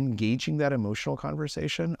engaging that emotional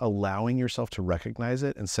conversation, allowing yourself to recognize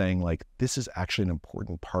it and saying, like, this is actually an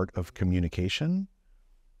important part of communication.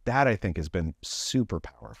 That I think has been super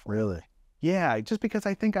powerful. Really? Yeah. Just because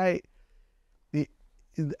I think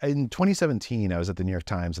in 2017, I was at the New York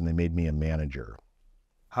Times and they made me a manager.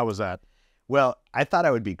 How was that? Well, I thought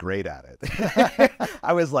I would be great at it.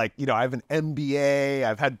 I was like, I have an MBA,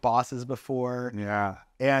 I've had bosses before. Yeah.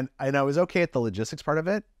 And I was okay at the logistics part of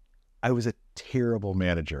it. I was a terrible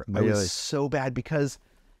manager. Really? I was so bad because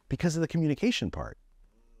of the communication part.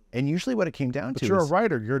 And usually what it came down to you're is, a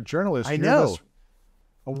writer, you're a journalist. I you're know. This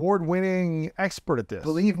award-winning expert at this.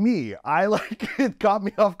 Believe me, it caught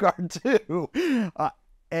me off guard too.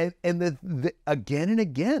 And again and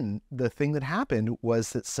again, the thing that happened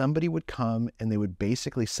was that somebody would come and they would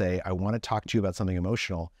basically say, I want to talk to you about something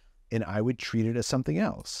emotional. And I would treat it as something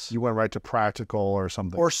else. You went right to practical or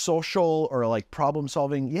something. Or social or like problem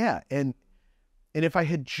solving. Yeah. And if I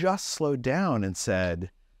had just slowed down and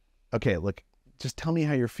said, okay, look, just tell me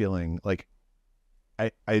how you're feeling. Like,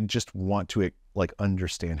 I just want to like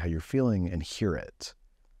understand how you're feeling and hear it.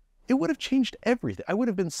 It would have changed everything. I would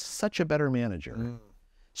have been such a better manager. Mm.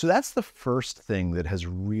 So that's the first thing that has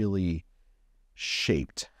really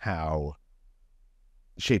shaped how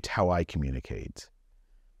I communicate.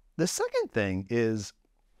 The second thing is,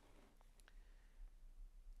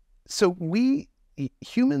 so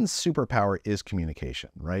humans' superpower is communication,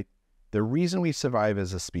 right? The reason we survive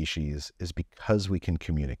as a species is because we can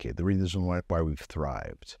communicate. The reason why we've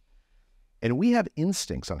thrived. And we have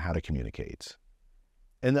instincts on how to communicate.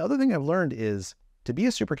 And the other thing I've learned is to be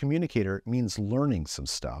a super communicator means learning some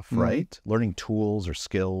stuff, right? Learning tools or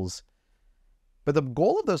skills. But the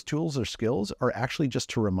goal of those tools or skills are actually just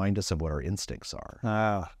to remind us of what our instincts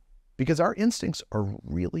are. Because our instincts are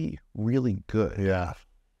really, really good. Yeah.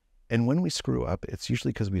 And when we screw up, it's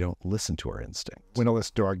usually because we don't listen to our instincts. We don't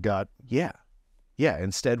listen to our gut. Yeah. Yeah.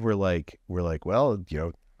 Instead, we're like, well,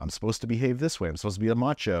 I'm supposed to behave this way. I'm supposed to be a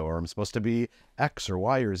macho, or I'm supposed to be X or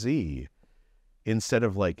Y or Z. Instead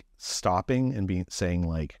of like stopping and saying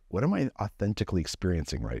like, what am I authentically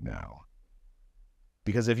experiencing right now?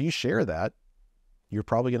 Because if you share that, you're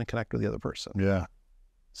probably going to connect with the other person. Yeah.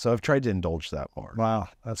 So I've tried to indulge that more. Wow.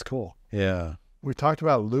 That's cool. Yeah. We talked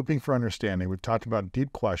about looping for understanding. We've talked about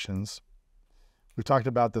deep questions. We've talked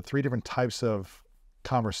about the 3 different types of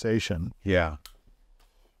conversation. Yeah.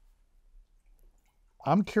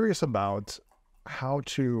 I'm curious about how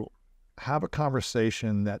to have a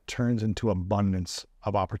conversation that turns into abundance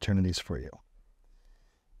of opportunities for you.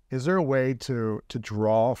 Is there a way to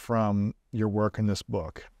draw from your work in this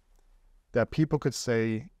book that people could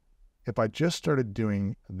say, if I just started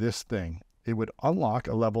doing this thing, it would unlock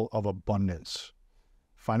a level of abundance,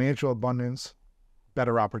 financial abundance,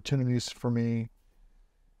 better opportunities for me?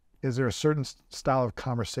 is there a certain style of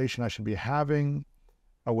conversation I should be having,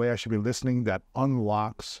 a way I should be listening that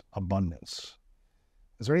unlocks abundance?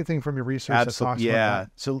 Is there anything from your research that talks about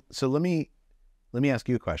that? So let me ask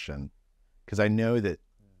you a question, because I know that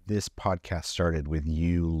this podcast started with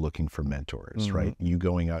you looking for mentors, right? You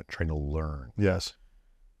going out trying to learn. Yes.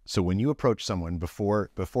 So when you approach someone before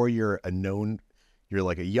you're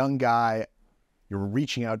like a young guy, you're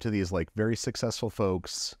reaching out to these like very successful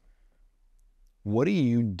folks. What do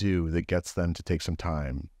you do that gets them to take some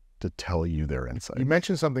time to tell you their insights? You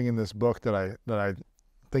mentioned something in this book that I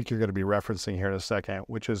think you're going to be referencing here in a second,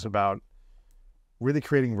 which is about really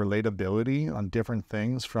creating relatability on different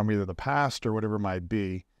things from either the past or whatever it might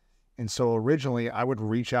be. And so originally I would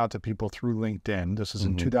reach out to people through LinkedIn. This is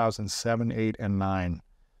in 2007, 8, and 9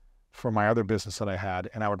 for my other business that I had.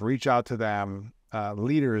 And I would reach out to them,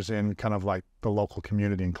 leaders in kind of like the local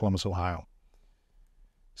community in Columbus, Ohio,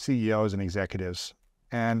 CEOs and executives.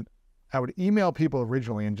 And I would email people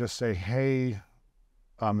originally and just say, hey,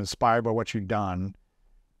 I'm inspired by what you've done.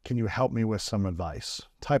 Can you help me with some advice?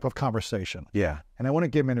 Type of conversation. Yeah. And I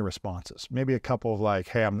wouldn't give them any responses. Maybe a couple of like,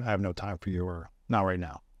 hey, I have no time for you, or not right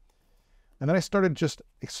now. And then I started just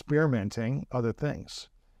experimenting other things.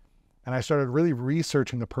 And I started really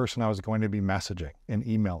researching the person I was going to be messaging and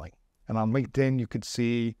emailing. And on LinkedIn, you could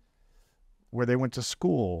see where they went to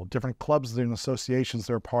school, different clubs and associations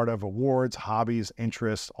they're part of, awards, hobbies,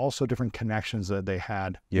 interests, also different connections that they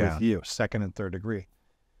had with you, second and third degree.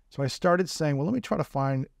 So I started saying, well, let me try to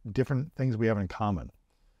find different things we have in common.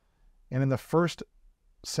 And in the first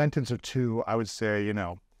sentence or two, I would say,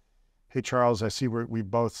 hey, Charles, I see we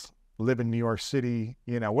both live in New York City,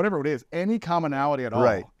 whatever it is, any commonality at all.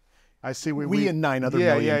 Right. I see we and 9 other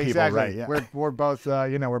million people, exactly. right? Yeah. We're both,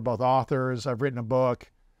 we're both authors. I've written a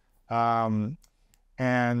book. And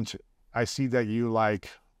I see that you like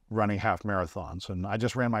running half marathons, and I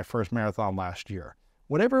just ran my first marathon last year.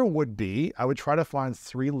 Whatever it would be, I would try to find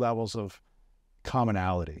 3 levels of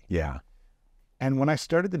commonality. Yeah. And when I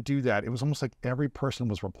started to do that, it was almost like every person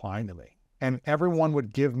was replying to me, and everyone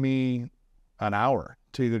would give me an hour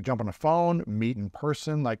to either jump on a phone, meet in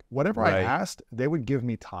person, like whatever I asked, they would give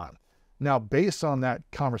me time. Now, based on that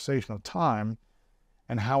conversation of time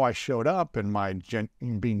and how I showed up and my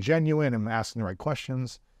being genuine and asking the right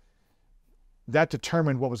questions, that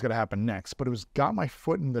determined what was going to happen next. But it was got my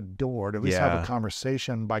foot in the door to at least have a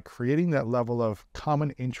conversation by creating that level of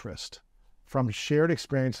common interest from shared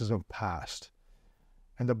experiences of past.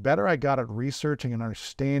 And the better I got at researching and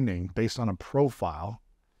understanding based on a profile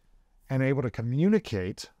and able to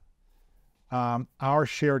communicate our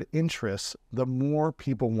shared interests, the more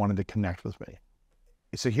people wanted to connect with me.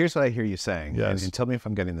 So here's what I hear you saying, and tell me if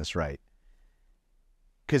I'm getting this right.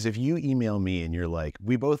 Because if you email me and you're like,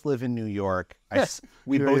 we both live in New York,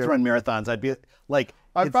 we both run marathons, I'd be like,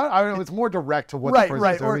 it's more direct to what the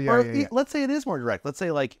person's doing. Or let's say it is more direct. Let's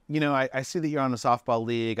say like, I see that you're on a softball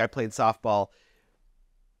league. I played softball.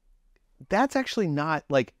 That's actually not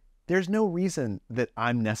like, there's no reason that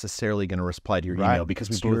I'm necessarily going to reply to your email because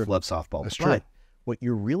we both love softball. That's true. But what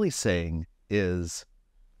you're really saying is,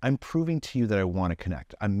 I'm proving to you that I want to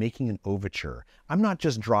connect. I'm making an overture. I'm not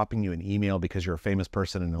just dropping you an email because you're a famous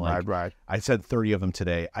person and like, I said 30 of them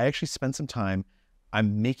today. I actually spent some time.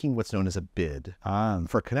 I'm making what's known as a bid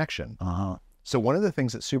for connection. So one of the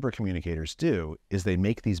things that Supercommunicators do is they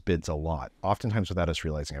make these bids a lot, oftentimes without us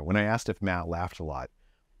realizing it. When I asked if Matt laughed a lot,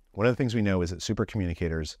 one of the things we know is that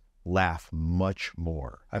Supercommunicators laugh much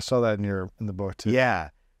more. I saw that in the book too. Yeah,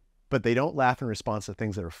 but they don't laugh in response to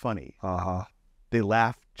things that are funny. They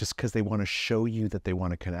laugh just because they want to show you that they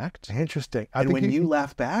want to connect. Interesting. And when you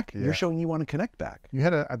laugh back, you're showing you want to connect back.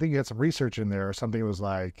 I think you had some research in there or something. It was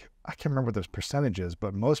like, I can't remember what those percentages,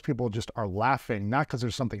 but most people just are laughing, not because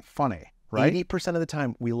there's something funny, right? 80% of the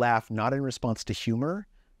time we laugh not in response to humor,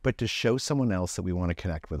 but to show someone else that we want to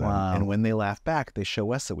connect with them. And when they laugh back, they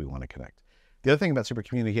show us that we want to connect. The other thing about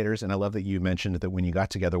Supercommunicators, and I love that you mentioned that when you got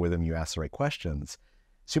together with them, you asked the right questions.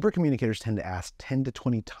 Supercommunicators tend to ask 10 to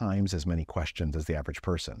 20 times as many questions as the average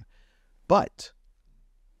person. But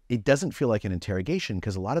it doesn't feel like an interrogation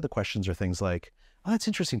because a lot of the questions are things like, oh, that's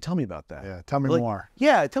interesting. Tell me about that. Yeah, tell me more.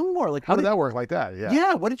 Yeah, tell me more. Like, how did that work like that? Yeah.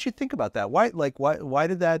 Yeah, what did you think about that? Why'd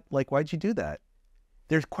you do that?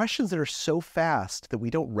 There's questions that are so fast that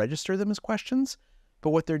we don't register them as questions,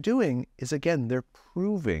 but what they're doing is, again, they're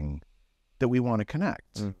proving that we want to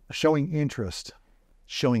connect. Showing interest.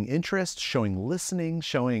 Showing listening,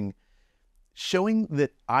 showing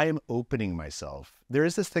that I am opening myself. There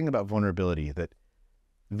is this thing about vulnerability that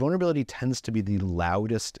vulnerability tends to be the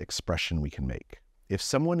loudest expression we can make. If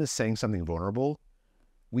someone is saying something vulnerable,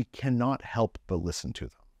 we cannot help but listen to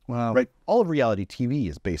them. Wow. Right? All of reality TV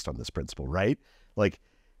is based on this principle, right? Like,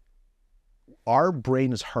 our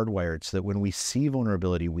brain is hardwired so that when we see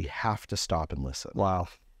vulnerability, we have to stop and listen. Wow.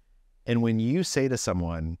 And when you say to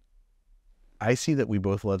someone, I see that we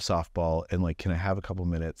both love softball and like, can I have a couple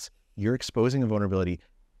minutes? You're exposing a vulnerability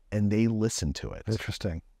and they listen to it.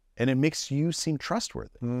 Interesting. And it makes you seem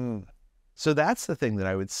trustworthy. So that's the thing that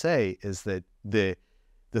I would say is that the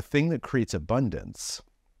thing that creates abundance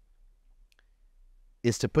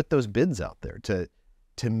is to put those bids out there,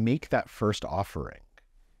 to make that first offering,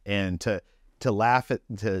 and to laugh at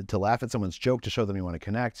someone's joke, to show them you want to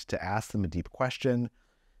connect, to ask them a deep question,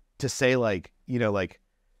 to say like, you know, like,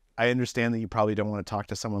 I understand that you probably don't want to talk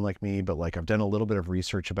to someone like me, but like, I've done a little bit of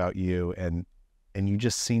research about you and you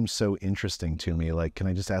just seem so interesting to me. Like, can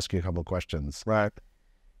I just ask you a couple of questions? Right.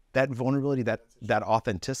 That vulnerability, that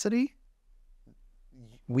authenticity,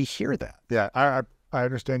 we hear that. Yeah. I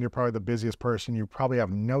understand you're probably the busiest person. You probably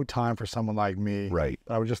have no time for someone like me. Right.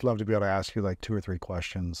 I would just love to be able to ask you like 2 or 3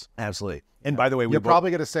 questions. Absolutely. And by the way, You're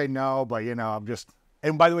probably going to say no, but you know, I'm just.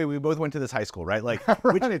 And by the way, we both went to this high school, right? Like,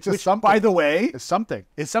 Right, it's just something. By the way, It's something.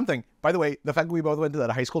 is something. By the way, the fact that we both went to that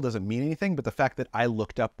high school doesn't mean anything, but the fact that I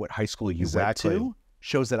looked up what high school you Exactly. went to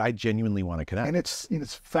shows that I genuinely want to connect. And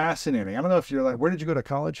it's fascinating. I don't know if you're like, where did you go to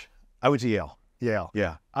college? I went to Yale. Yale.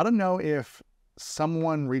 Yeah. I don't know if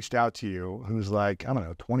someone reached out to you who's like, I don't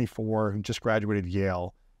know, 24, who just graduated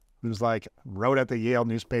Yale, who's like wrote at the Yale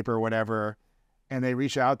newspaper or whatever, and they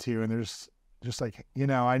reach out to you and there's just like, you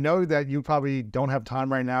know, I know that you probably don't have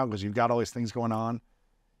time right now because you've got all these things going on,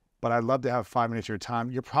 but I'd love to have 5 minutes of your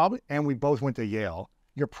time. You're probably, and we both went to Yale,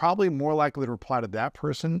 you're probably more likely to reply to that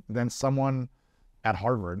person than someone at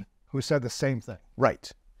Harvard who said the same thing.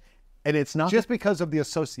 Right. And it's not Just because of the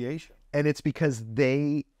association. and it's because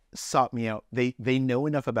they sought me out. They know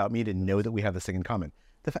enough about me to know that we have this thing in common.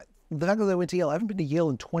 The fact that I went to Yale, I haven't been to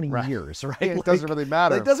Yale in 20 years, right? It doesn't really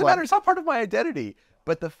matter. It doesn't Like- matter. It's not part of my identity.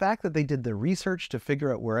 But the fact that they did the research to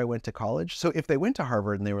figure out where I went to college. So if they went to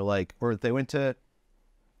Harvard and they were like, or if they went to,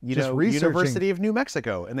 Just researching. University of New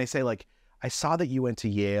Mexico, and they say like, I saw that you went to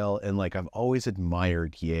Yale and like, I've always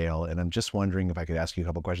admired Yale. And I'm just wondering if I could ask you a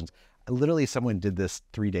couple questions. Literally someone did this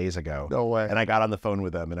 3 days ago. No way. And I got on the phone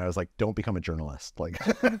with them and I was like, don't become a journalist. Like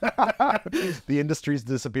the industry's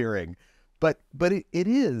disappearing. But it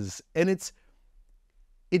is. And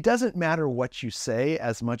it doesn't matter what you say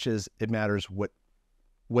as much as it matters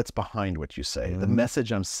what's behind what you say, the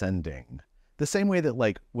message I'm sending. The same way that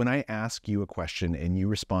like when I ask you a question and you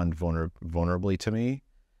respond vulnerably to me,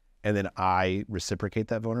 and then I reciprocate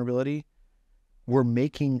that vulnerability, we're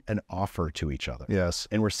making an offer to each other. Yes.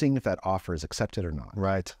 And we're seeing if that offer is accepted or not.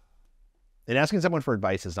 Right. And asking someone for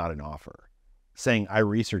advice is not an offer. Saying, I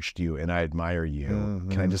researched you and I admire you.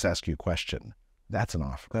 Can I just ask you a question? That's an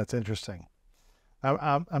offer. That's interesting.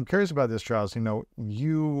 I'm curious about this, Charles. You know,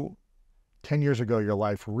 you 10 years ago, your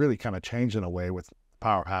life really kind of changed in a way with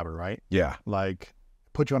Power of Habit, right? Yeah. Like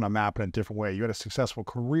put you on a map in a different way. You had a successful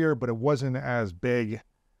career, but it wasn't as big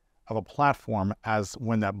of a platform as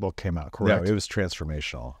when that book came out, correct? No, it was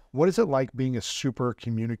transformational. What is it like being a super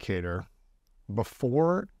communicator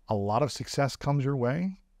before a lot of success comes your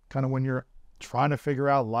way? Kind of when you're trying to figure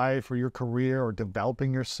out life or your career or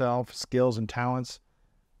developing yourself, skills and talents,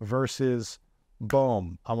 versus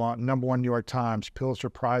boom, I'm on #1 New York Times, Pulitzer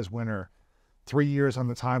Prize winner, 3 years on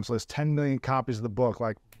the Times list, 10 million copies of the book,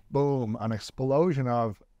 like boom, an explosion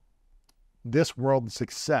of this world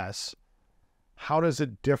success. How does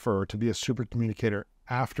it differ to be a super communicator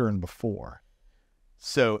after and before?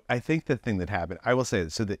 So I think the thing that happened, I will say,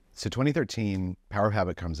 so 2013, Power of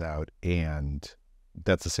Habit comes out, and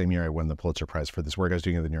that's the same year I won the Pulitzer Prize for this work I was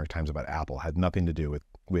doing in the New York Times about Apple. Had nothing to do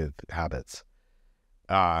with habits.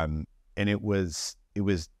 And it was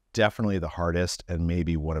definitely the hardest and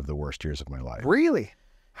maybe one of the worst years of my life. Really?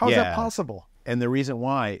 How is that Yeah. possible? And the reason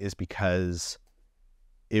why is because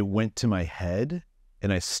it went to my head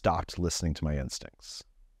and I stopped listening to my instincts.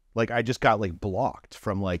 Like I just got like blocked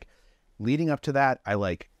from like leading up to that.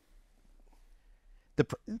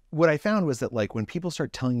 What I found was that like when people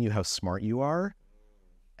start telling you how smart you are,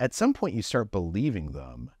 at some point you start believing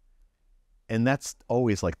them. And that's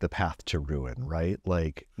always like the path to ruin, right?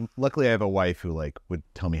 Like luckily I have a wife who like would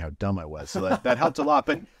tell me how dumb I was. So that helped a lot.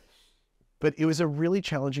 But it was a really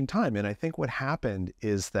challenging time. And I think what happened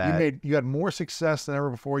is that You had more success than ever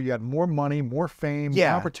before. You had more money, more fame,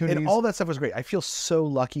 yeah, opportunities. and all that stuff was great. I feel so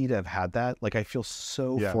lucky to have had that. Like I feel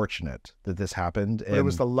so Yeah. fortunate that this happened. But it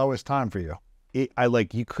was the lowest time for you.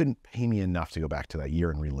 You couldn't pay me enough to go back to that year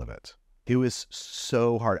and relive it. It was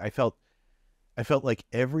so hard. I felt like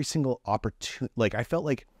every single opportunity, like I felt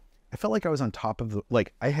like I was on top of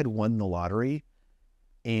I had won the lottery,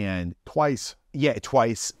 And Twice. yeah,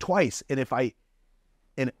 twice.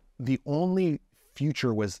 And the only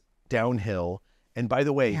future was downhill. And by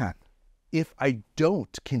the way, if I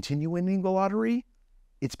don't continue winning the lottery,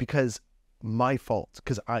 it's because my fault.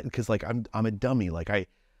 Because like I'm a dummy. Like I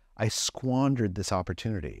squandered this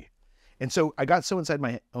opportunity. And so I got so inside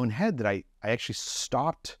my own head that I actually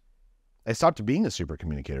stopped being a super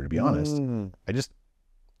communicator, to be honest.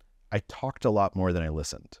 I talked a lot more than I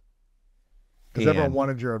listened. Because everyone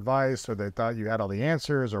wanted your advice, or they thought you had all the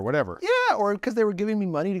answers, or whatever. Yeah, or because they were giving me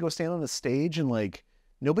money to go stand on a stage, and like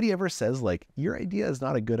nobody ever says like your idea is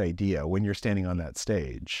not a good idea when you're standing on that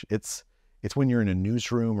stage. It's when you're in a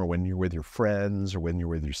newsroom, or when you're with your friends, or when you're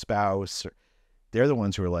with your spouse. They're the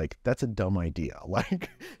ones who are like, that's a dumb idea.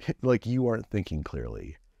 Like you aren't thinking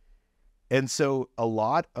clearly. And so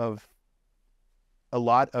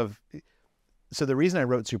so the reason I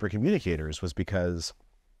wrote Supercommunicators was because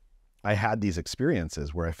I had these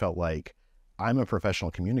experiences where I felt like I'm a professional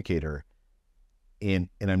communicator and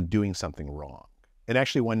I'm doing something wrong. And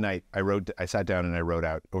actually one night I sat down and I wrote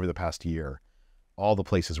out over the past year all the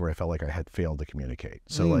places where I felt like I had failed to communicate.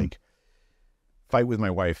 So like fight with my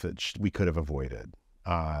wife that we could have avoided,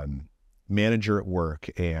 manager at work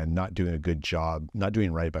and not doing a good job, not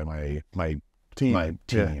doing right by my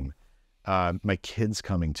team, my kids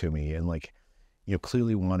coming to me and like, you know,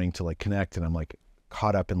 clearly wanting to like connect, and I'm like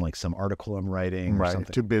caught up in like some article I'm writing or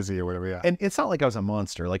something. Too busy or whatever. Yeah. And it's not like I was a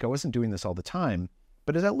monster. Like I wasn't doing this all the time,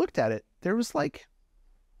 but as I looked at it, there was like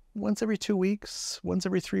once every 2 weeks, once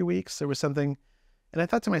every 3 weeks, there was something. And I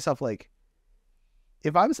thought to myself, like,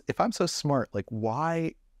 if I'm so smart, like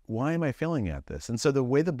why am I failing at this? And so the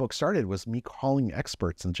way the book started was me calling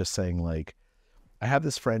experts and just saying like, I have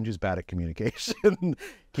this friend who's bad at communication. Can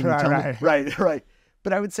you tell me? Right.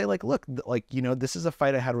 But I would say like, look, like, you know, this is a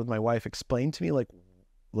fight I had with my wife. Explain to me like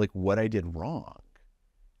what I did wrong.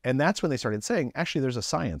 And that's when they started saying, actually, there's a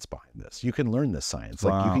science behind this. You can learn this science.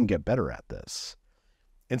 Like you can get better at this.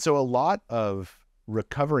 And so a lot of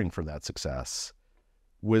recovering from that success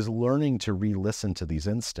was learning to re-listen to these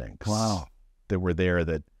instincts that were there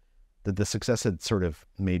that the success had sort of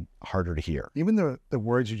made harder to hear. Even the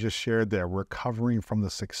words you just shared there, recovering from the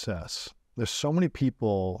success. There's so many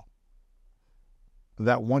people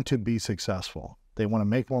that want to be successful. They want to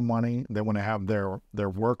make more money. They want to have their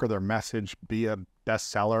work or their message be a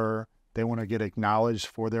bestseller. They want to get acknowledged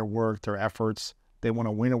for their work, their efforts. They want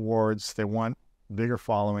to win awards. They want bigger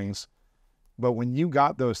followings. But when you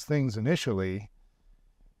got those things initially,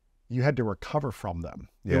 you had to recover from them.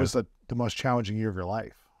 Yeah. It was the most challenging year of your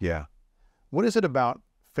life. Yeah. What is it about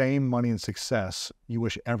fame, money, and success you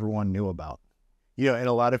wish everyone knew about? You know, and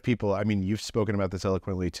a lot of people, I mean, you've spoken about this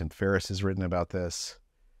eloquently. Tim Ferriss has written about this.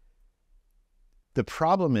 The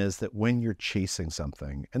problem is that when you're chasing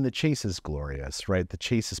something, and the chase is glorious, right? The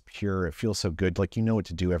chase is pure. It feels so good. Like you know what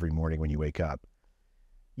to do every morning when you wake up.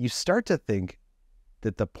 You start to think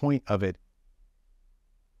that the point of it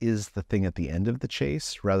is the thing at the end of the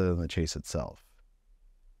chase rather than the chase itself.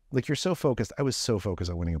 Like you're so focused. I was so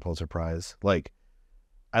focused on winning a Pulitzer Prize. Like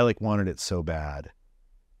I like wanted it so bad.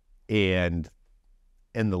 And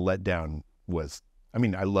the letdown was, I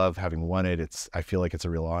mean, I love having won it. I feel like it's a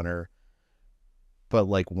real honor. But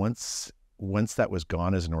like once that was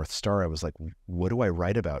gone as a North Star, I was like, what do I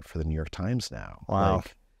write about for the New York Times now? Wow.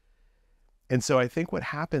 Like, and so I think what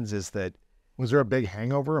happens is that. Was there a big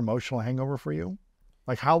hangover, emotional hangover for you?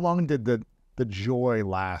 Like how long did the joy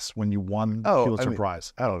last when you won Pulitzer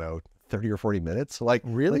Prize? I don't know, 30 or 40 minutes. Like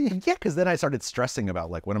really? Like, yeah, because then I started stressing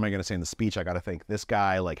about like, what am I going to say in the speech? I got to thank this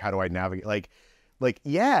guy. Like, how do I navigate?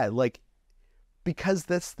 Because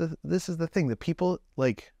this is the thing that people,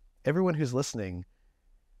 like everyone who's listening,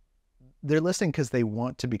 they're listening because they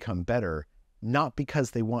want to become better, not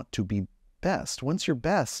because they want to be best. Once you're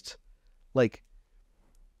best, like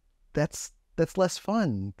that's less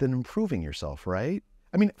fun than improving yourself, right?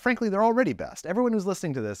 I mean, frankly, they're already best. Everyone who's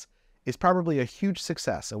listening to this is probably a huge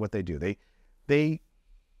success at what they do. They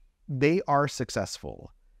are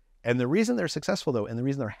successful. And the reason they're successful though, and the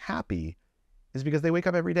reason they're happy is because they wake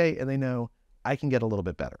up every day and they know I can get a little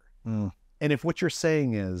bit better. And if what you're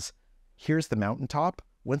saying is, here's the mountaintop,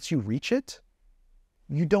 once you reach it,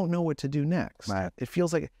 you don't know what to do next. Right. It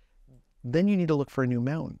feels like, then you need to look for a new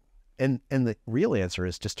mountain. And the real answer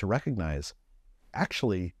is just to recognize,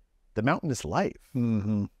 actually, the mountain is life.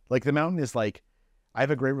 Mm-hmm. Like the mountain is like, I have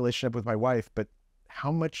a great relationship with my wife, but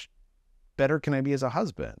how much better can I be as a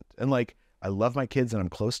husband? And like, I love my kids and I'm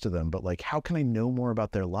close to them, but like, how can I know more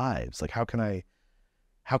about their lives? Like, how can I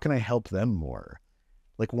help them more?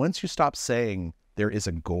 Like once you stop saying there is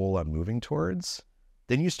a goal I'm moving towards,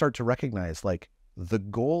 then you start to recognize like, the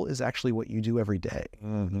goal is actually what you do every day.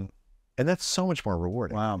 Mm-hmm. And that's so much more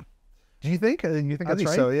rewarding. Wow. Do you think? You think I that's think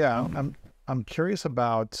right? so, yeah. I'm curious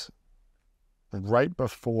about right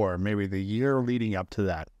before, maybe the year leading up to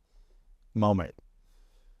that moment.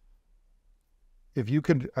 If you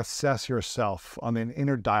could assess yourself on an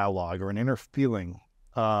inner dialogue or an inner feeling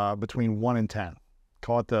between 1 and 10,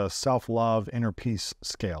 call it the self-love inner peace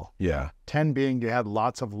scale. Yeah. 10 being you had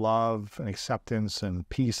lots of love and acceptance and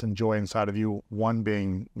peace and joy inside of you. 1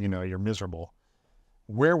 being, you're miserable.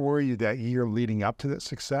 Where were you that year leading up to that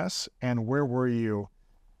success? And where were you,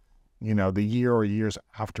 the year or years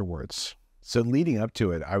afterwards? So leading up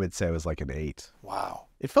to it, I would say I was like an 8. Wow.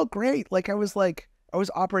 It felt great. I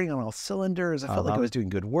was operating on all cylinders. I felt like I was doing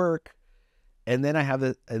good work. And then I have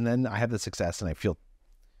the success, and I felt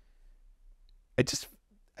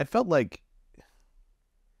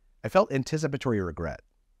anticipatory regret.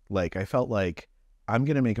 I felt like I'm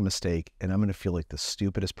going to make a mistake, and I'm going to feel like the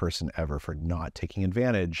stupidest person ever for not taking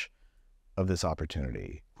advantage of this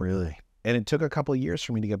opportunity. Really? And it took a couple of years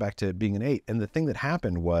for me to get back to being an 8. And the thing that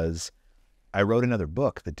happened was I wrote another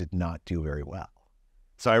book that did not do very well.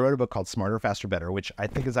 So I wrote a book called Smarter, Faster, Better, which I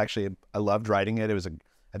think is actually, I loved writing it. I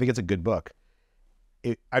think it's a good book.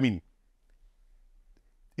 It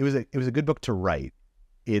was a good book to write.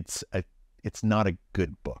 It's not a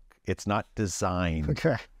good book. It's not designed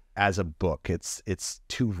as a book. It's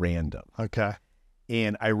too random. Okay.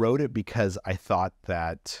 And I wrote it because I thought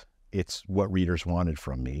that it's what readers wanted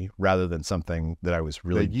from me, rather than something that I was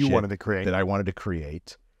really wanted to create. That I wanted to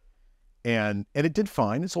create. And it did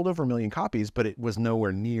fine. It sold over 1 million copies, but it was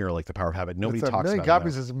nowhere near like The Power of Habit. Nobody talks about it. 1 million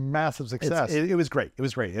copies is a massive success. It was great. It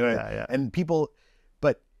was great. Yeah. And people,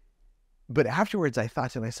 but afterwards I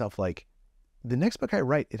thought to myself, the next book I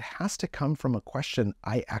write, it has to come from a question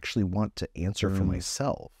I actually want to answer for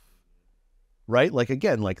myself. Right?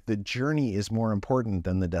 Again, the journey is more important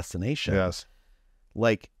than the destination. Yes.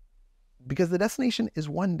 Because the destination is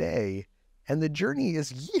one day, and the journey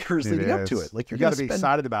is years leading up to it. You got to be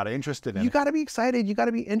excited about it, interested in it. You got to be excited. You got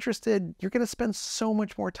to be interested. You're going to spend so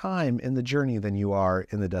much more time in the journey than you are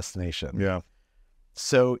in the destination. Yeah.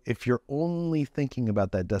 So if you're only thinking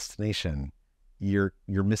about that destination, you're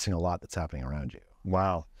missing a lot that's happening around you.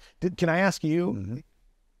 Wow. Can I ask you?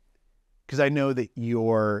 Because I know that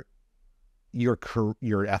your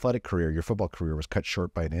athletic career, your football career, was cut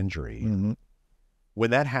short by an injury. Mm-hmm. When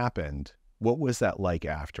that happened, what was that like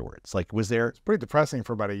afterwards? Was there? It's pretty depressing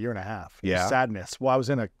for about 1.5 years. Yeah. Sadness. Well,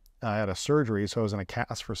 I had a surgery, so I was in a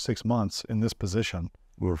cast for 6 months in this position,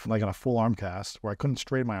 in a full arm cast, where I couldn't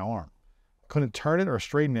straighten my arm. Couldn't turn it or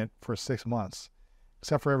straighten it for 6 months,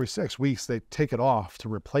 except for every 6 weeks they take it off to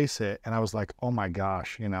replace it. And I was like, oh my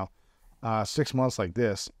gosh, 6 months like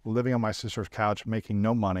this, living on my sister's couch, making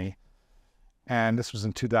no money. And this was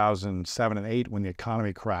in 2007 and 8 when the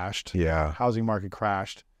economy crashed. Yeah. Housing market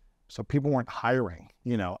crashed. So people weren't hiring.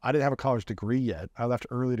 I didn't have a college degree yet. I left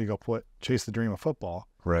early to go chase the dream of football.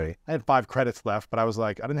 Right. I had 5 credits left, but I was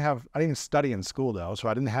like, I didn't even study in school though. So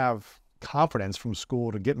I didn't have confidence from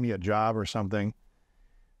school to get me a job or something.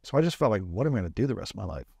 So I just felt like, what am I going to do the rest of my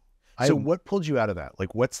life? So what pulled you out of that?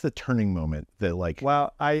 What's the turning moment that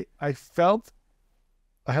Well, I felt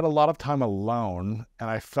I had a lot of time alone, and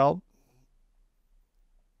I felt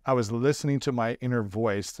I was listening to my inner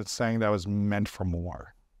voice that's saying that I was meant for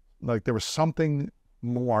more. There was something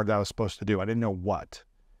more that I was supposed to do. I didn't know what,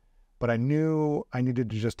 but I knew I needed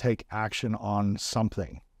to just take action on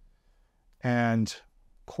something and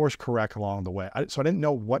course correct along the way. So I didn't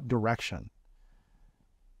know what direction.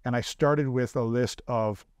 And I started with a list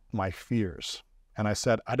of my fears. And I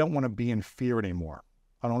said, I don't want to be in fear anymore.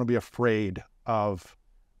 I don't want to be afraid of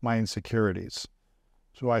my insecurities.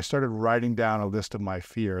 So I started writing down a list of my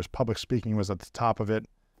fears. Public speaking was at the top of it.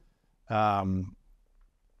 Salsa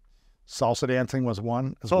dancing was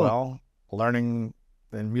one as well. Learning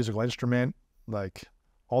a musical instrument,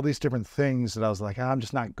 all these different things that I was like, I'm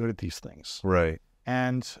just not good at these things. Right.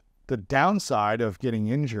 And the downside of getting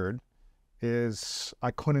injured is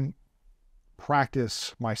I couldn't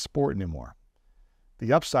practice my sport anymore.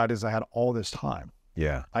 The upside is I had all this time.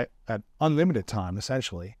 Yeah. I had unlimited time,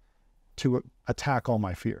 essentially, to attack all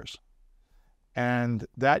my fears. And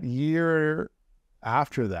that year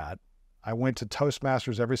after that, I went to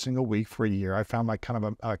Toastmasters every single week for a year. I found kind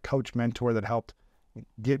of a coach mentor that helped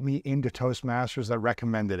get me into Toastmasters, that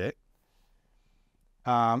recommended it,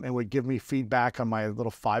 and would give me feedback on my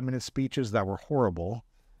little 5-minute speeches that were horrible.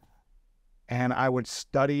 And I would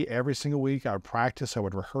study every single week. I would practice, I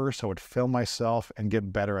would rehearse, I would film myself and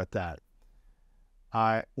get better at that.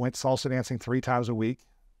 I went salsa dancing 3 times a week.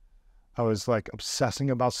 I was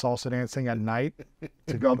obsessing about salsa dancing at night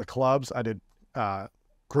to go to the clubs. I did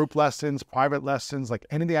group lessons, private lessons, like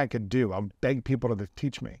anything I could do. I would beg people to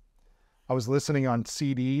teach me. I was listening on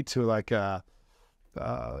CD to like a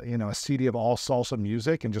CD of all salsa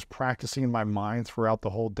music and just practicing in my mind throughout the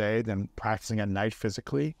whole day, then practicing at night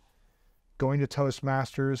physically. Going to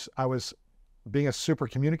Toastmasters, I was being a super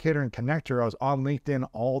communicator and connector. I was on LinkedIn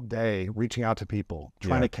all day, reaching out to people,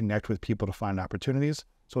 trying to connect with people to find opportunities.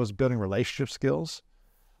 So I was building relationship skills.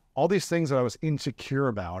 All these things that I was insecure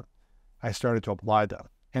about, I started to apply them.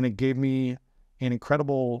 And it gave me an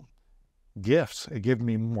incredible gifts. It gave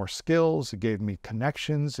me more skills. It gave me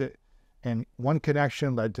connections. And one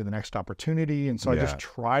connection led to the next opportunity. And so I just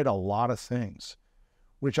tried a lot of things,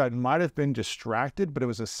 which I might have been distracted, but it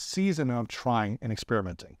was a season of trying and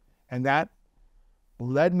experimenting. And that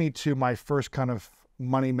led me to my first kind of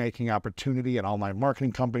money-making opportunity, an online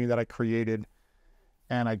marketing company that I created.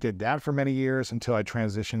 And I did that for many years until I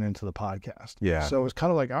transitioned into the podcast. Yeah. So it was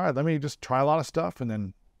kind of like, all right, let me just try a lot of stuff and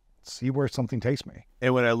then see where something takes me.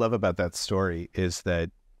 And what I love about that story is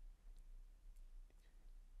that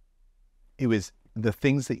it was the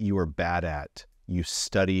things that you were bad at, you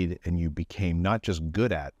studied and you became not just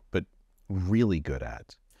good at, but really good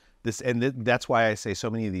at. That's why I say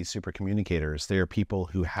so many of these super communicators, they are people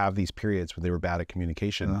who have these periods where they were bad at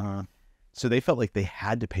communication. So they felt like they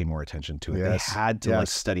had to pay more attention to it. Yes. They had to like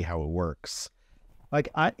study how it works. Like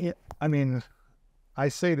I mean, I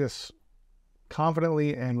say this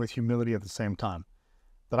confidently and with humility at the same time,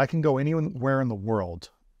 that I can go anywhere in the world,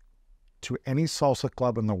 to any salsa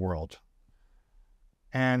club in the world,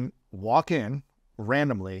 and walk in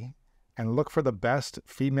randomly and look for the best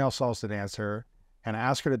female salsa dancer and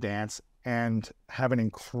ask her to dance and have an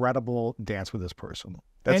incredible dance with this person.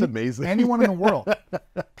 That's amazing. Anyone in the world,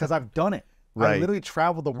 because I've done it. Right. I literally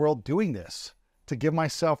traveled the world doing this to give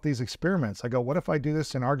myself these experiments. I go, what if I do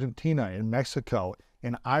this in Argentina, in Mexico,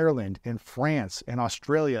 in Ireland, in France, in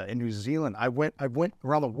Australia, in New Zealand? I went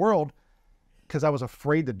around the world because I was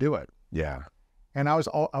afraid to do it. Yeah. And I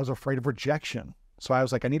was afraid of rejection. So I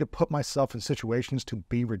was like, I need to put myself in situations to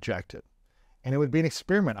be rejected. And it would be an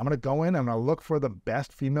experiment. I'm going to go in, I'm going to look for the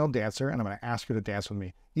best female dancer, and I'm going to ask her to dance with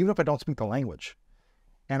me, even if I don't speak the language.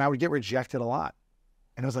 And I would get rejected a lot.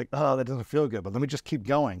 And I was like, oh, that doesn't feel good, but let me just keep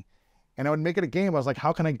going. And I would make it a game. I was like,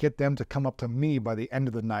 how can I get them to come up to me by the end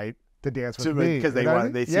of the night to dance with me? Because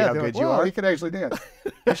they see how good you are. You can actually dance.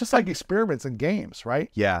 It's just like experiments and games,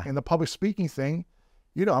 right? Yeah. And the public speaking thing,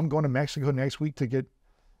 I'm going to Mexico next week to get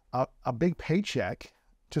a big paycheck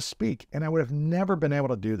to speak. And I would have never been able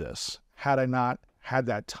to do this had I not had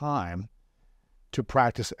that time to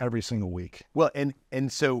practice every single week. Well, and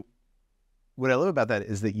so what I love about that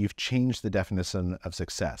is that you've changed the definition of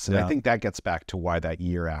success. And I think that gets back to why that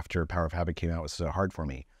year after Power of Habit came out was so hard for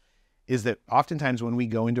me, is that oftentimes when we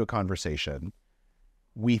go into a conversation,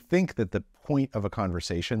 we think that the point of a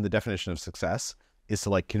conversation, the definition of success, is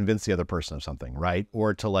to like convince the other person of something, right?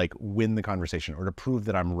 Or to like win the conversation, or to prove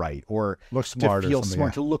that I'm right, or look smart, to feel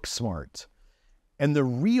smart, to look smart. And the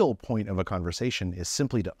real point of a conversation is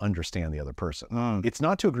simply to understand the other person. It's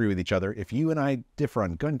not to agree with each other. If you and I differ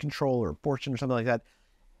on gun control or abortion or something like that,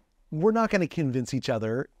 we're not going to convince each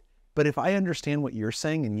other. But if I understand what you're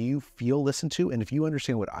saying and you feel listened to, and if you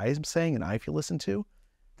understand what I'm saying and I feel listened to,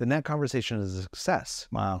 then that conversation is a success.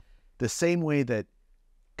 Wow. The same way that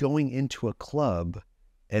going into a club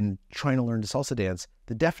and trying to learn to salsa dance,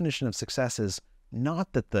 the definition of success is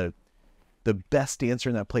not that the best dancer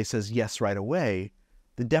in that place says yes right away.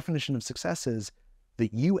 The definition of success is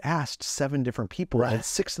that you asked 7 different people and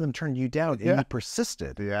 6 of them turned you down and you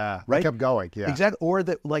persisted. Yeah. Right? I kept going. Yeah. Exactly. Or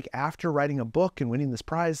that like after writing a book and winning this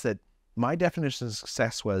prize, that my definition of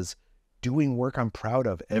success was doing work I'm proud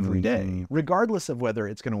of every day, regardless of whether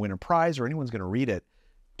it's going to win a prize or anyone's going to read it,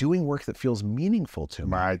 doing work that feels meaningful to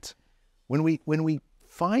me. Right. When we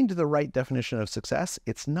find the right definition of success,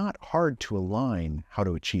 it's not hard to align how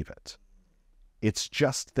to achieve it. It's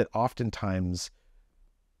just that oftentimes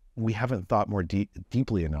we haven't thought more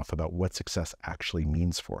deeply enough about what success actually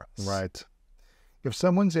means for us. Right. If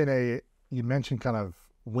someone's you mentioned kind of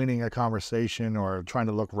winning a conversation or trying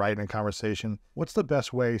to look right in a conversation, what's the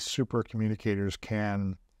best way super communicators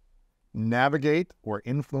can navigate or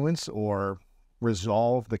influence or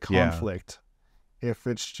resolve the conflict if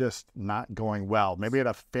it's just not going well? Maybe at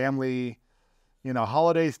a family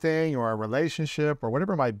holiday thing or a relationship or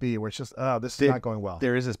whatever it might be, where it's just, this is not going well.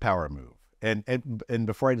 There is this power move. And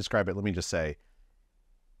before I describe it, let me just say,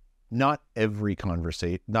 not every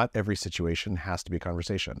situation has to be a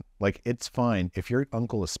conversation. Like, it's fine if your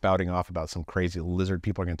uncle is spouting off about some crazy lizard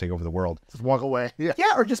people are going to take over the world. Just walk away. Yeah.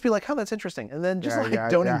 Or just be like, oh, that's interesting. And then just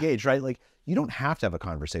don't engage, right? Like, you don't have to have a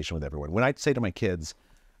conversation with everyone. When I say to my kids,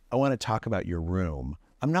 I want to talk about your room.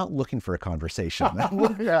 I'm not looking for a conversation.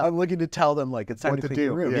 I'm looking to tell them like it's time to clean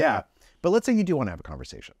your room. Yeah. But let's say you do want to have a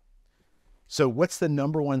conversation. So what's the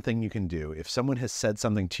number one thing you can do if someone has said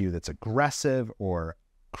something to you that's aggressive or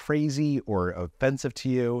crazy or offensive to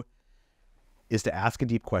you, is to ask a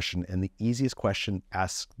deep question. And the easiest question,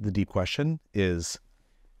 ask the deep question, is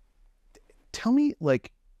tell me,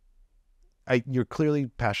 like, you're clearly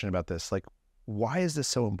passionate about this. Like, why is this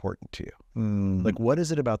so important to you? Like, what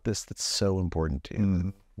is it about this that's so important to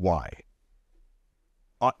you? Why?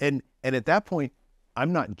 And at that point,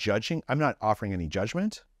 I'm not judging. I'm not offering any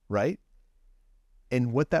judgment, right?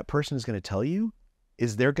 And what that person is going to tell you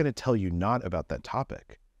is they're going to tell you not about that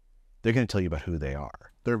topic. They're going to tell you about who they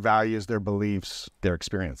are, their values, their beliefs, their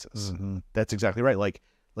experiences. That's exactly right. Like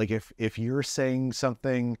if you're saying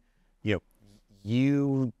something, you know,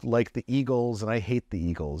 you like the Eagles and I hate the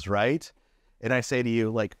Eagles, right? And I say to you,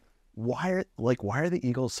 like, why are the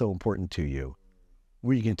Eagles so important to you?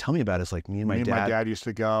 What you can tell me about is like me and my dad used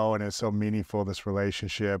to go, and it's so meaningful, this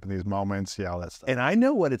relationship and these moments, all that stuff. And I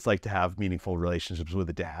know what it's like to have meaningful relationships with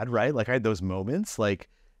a dad, right? Like I had those moments, like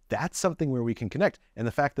that's something where we can connect. And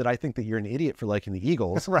the fact that I think that you're an idiot for liking the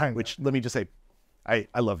Eagles, right? Which let me just say, I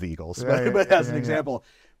love the Eagles, but as an example,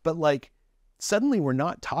 but like suddenly we're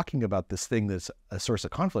not talking about this thing that's a source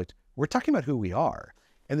of conflict. We're talking about who we are.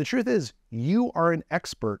 And the truth is, you are an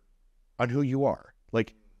expert on who you are.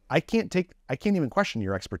 Like I can't even question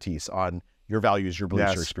your expertise on your values, your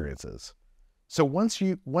beliefs, your experiences. So once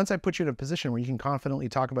I put you in a position where you can confidently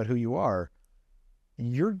talk about who you are,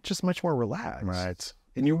 you're just much more relaxed. Right.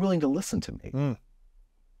 And you're willing to listen to me.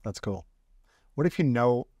 That's cool. What if you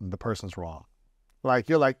know the person's wrong? Like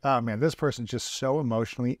you're like, oh man, this person's just so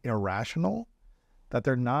emotionally irrational that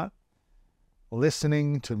they're not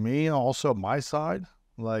listening to me, also my side.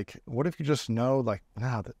 Like, what if you just know, like,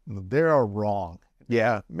 nah, they are wrong.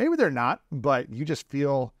 Yeah. Maybe they're not, but you just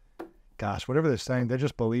feel, gosh, whatever they're saying, their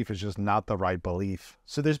just belief is just not the right belief.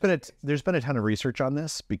 So there's been a ton of research on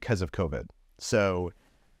this because of COVID. So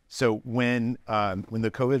when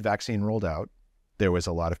the COVID vaccine rolled out, there was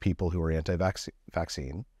a lot of people who were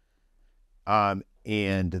anti-vaccine. And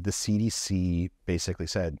the CDC basically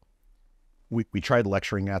said, we tried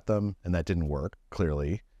lecturing at them and that didn't work,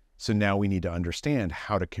 clearly. So now we need to understand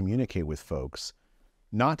how to communicate with folks,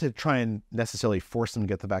 not to try and necessarily force them to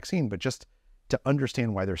get the vaccine, but just to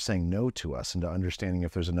understand why they're saying no to us and to understanding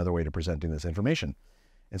if there's another way to presenting this information.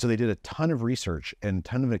 And so they did a ton of research and a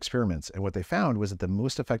ton of experiments. And what they found was that the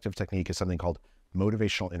most effective technique is something called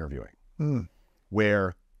motivational interviewing,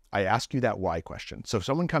 where I ask you that why question. So if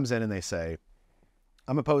someone comes in and they say,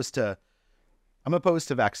 I'm opposed to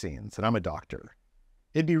vaccines and I'm a doctor,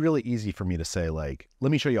 it'd be really easy for me to say, like,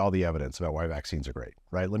 let me show you all the evidence about why vaccines are great,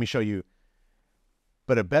 right? Let me show you.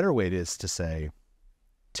 But a better way is to say,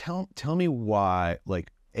 tell me why,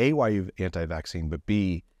 like, A, why you're anti-vaccine, but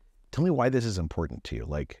B, tell me why this is important to you.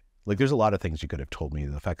 Like there's a lot of things you could have told me.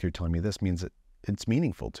 The fact that you're telling me this means that it's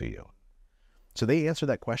meaningful to you. So they answer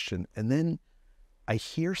that question. And then I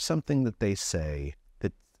hear something that they say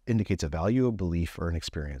that indicates a value, a belief, or an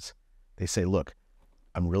experience. They say, look,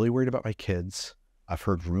 I'm really worried about my kids. I've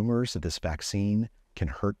heard rumors that this vaccine can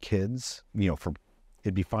hurt kids.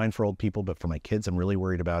 It'd be fine for old people, but for my kids, I'm really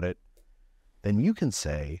worried about it. Then you can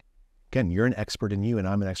say, again, you're an expert in you and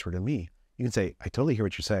I'm an expert in me. You can say, I totally hear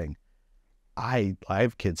what you're saying. I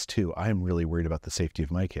have kids too. I'm really worried about the safety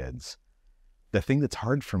of my kids. The thing that's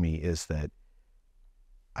hard for me is that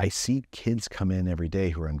I see kids come in every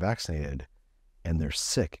day who are unvaccinated and they're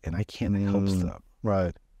sick and I can't help them.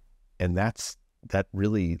 Right. And that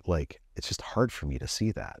really, like, it's just hard for me to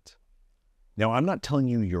see that. Now, I'm not telling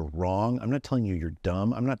you you're wrong. I'm not telling you you're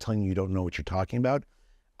dumb. I'm not telling you don't know what you're talking about.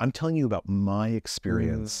 I'm telling you about my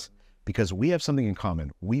experience because we have something in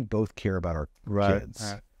common. We both care about our kids.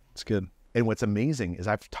 Right. It's good. And what's amazing is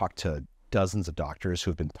I've talked to dozens of doctors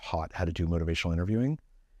who have been taught how to do motivational interviewing.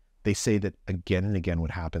 They say that again and again,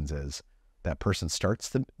 what happens is that person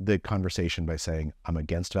starts the conversation by saying, I'm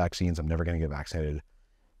against vaccines. I'm never going to get vaccinated.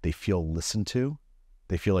 They feel listened to.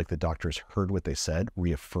 They feel like the doctors heard what they said,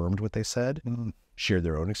 reaffirmed what they said, shared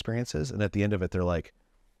their own experiences. And at the end of it, they're like,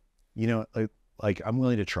 like I'm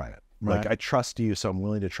willing to try it. Right. Like I trust you, so I'm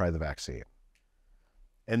willing to try the vaccine.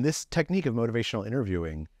 And this technique of motivational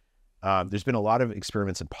interviewing, there's been a lot of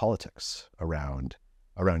experiments in politics around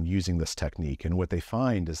using this technique. And what they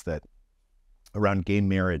find is that around gay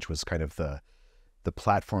marriage was kind of the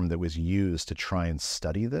platform that was used to try and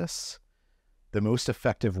study this. The most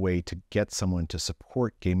effective way to get someone to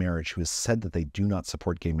support gay marriage who has said that they do not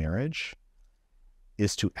support gay marriage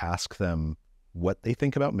is to ask them what they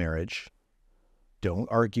think about marriage. Don't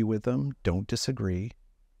argue with them. Don't disagree.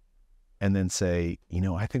 and then say,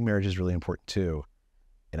 I think marriage is really important too.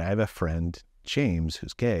 And I have a friend, James,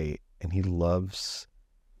 who's gay, and he loves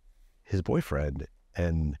his boyfriend.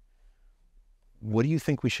 And what do you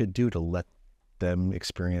think we should do to let them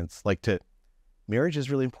experience, marriage is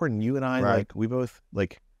really important. You and I, Right. we both,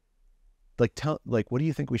 what do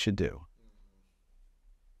you think we should do?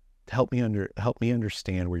 Help me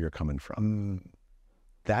understand where you're coming from.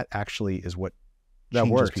 That actually is what That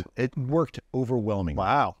changes worked. people. It worked overwhelmingly.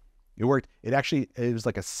 Wow. It worked. It was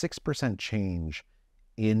like a 6% change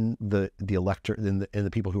in the elector in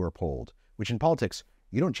the people who were polled, which in politics,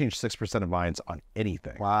 you don't change 6% of minds on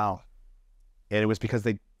anything. Wow. And it was because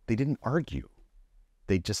they didn't argue.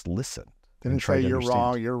 They just listened. Didn't and tried say to you're understand.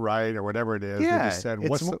 wrong, you're right, or whatever it is. Yeah, They just said,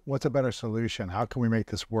 it's what's a better solution? How can we make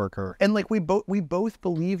this work? Or And we both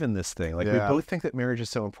believe in this thing. We Yeah. both think that marriage is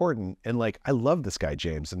so important. And I love this guy,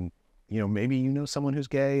 James. And maybe someone who's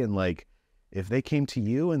gay, and if they came to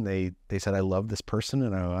you and they said, I love this person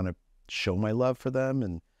and I want to show my love for them,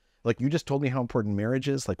 and you just told me how important marriage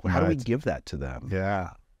is, how do we Right. give that to them?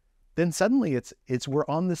 yeah, Then suddenly it's we're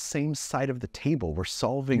on the same side of the table. We're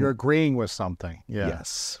solving. you're agreeing with something. Yeah.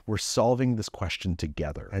 Yes, we're solving this question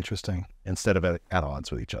together Interesting. instead of at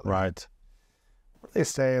odds with each other. Right. What do they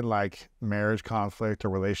say in marriage conflict or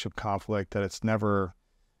relationship conflict, that it's never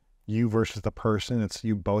you versus the person, it's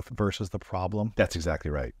you both versus the problem. That's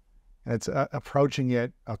exactly right. And it's approaching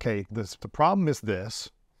it, okay, the problem is this.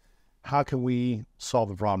 How can we solve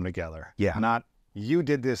the problem together? Yeah. Not you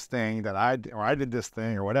did this thing or I did this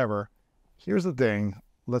thing or whatever. Here's the thing.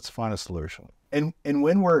 Let's find a solution. And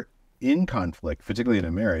when we're in conflict, particularly in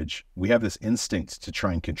a marriage, we have this instinct to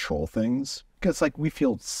try and control things because we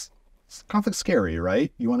feel conflict's scary,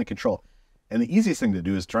 right? You want to control. And the easiest thing to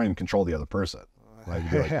do is try and control the other person.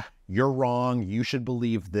 Be you're wrong. You should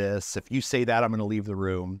believe this. If you say that, I'm going to leave the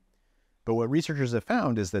room. But what researchers have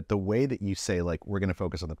found is that the way that you say, we're going to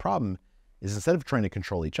focus on the problem is, instead of trying to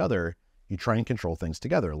control each other, you try and control things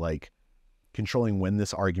together, controlling when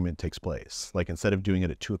this argument takes place. Instead of doing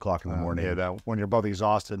it at 2:00 in the morning. When you're both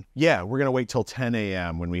exhausted. Yeah, we're going to wait till 10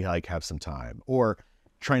 a.m. when we have some time. Or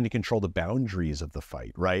trying to control the boundaries of the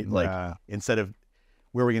fight, right? Instead of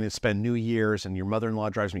where we're going to spend New Year's and your mother-in-law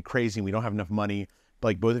drives me crazy and we don't have enough money,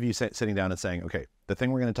 both of you sitting down and saying, okay, the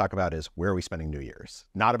thing we're going to talk about is, where are we spending New Year's?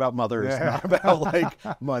 Not about mothers, not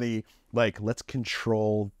about money. Let's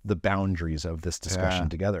control the boundaries of this discussion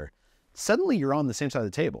together. Suddenly you're on the same side of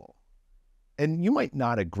the table. And you might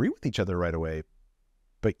not agree with each other right away,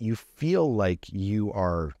 but you feel like you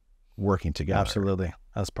are working together. Absolutely.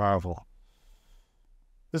 That's powerful.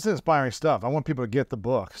 This is inspiring stuff. I want people to get the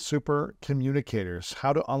book, Supercommunicators,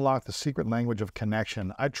 How to Unlock the Secret Language of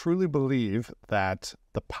Connection. I truly believe that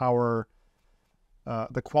the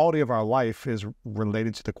quality of our life is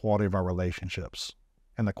related to the quality of our relationships.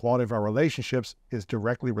 And the quality of our relationships is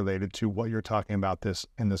directly related to what you're talking about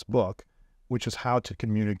in this book, which is how to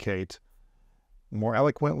communicate more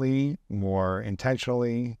eloquently, more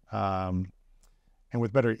intentionally, and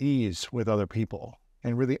with better ease with other people,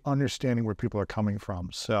 and really understanding where people are coming from.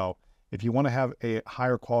 So if you want to have a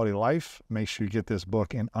higher quality life, make sure you get this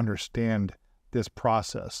book and understand this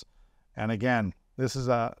process. And again, this is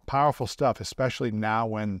powerful stuff, especially now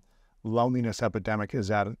when loneliness epidemic is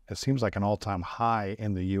it seems like an all-time high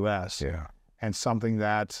in the U.S. Yeah. And something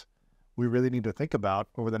that we really need to think about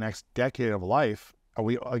over the next decade of life. Are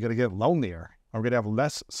we going to get lonelier? Are we going to have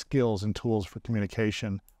less skills and tools for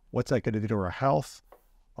communication? What's that going to do to our health,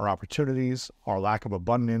 our opportunities, our lack of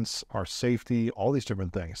abundance, our safety, all these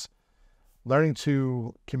different things? Learning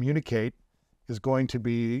to communicate is going to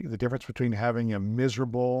be the difference between having a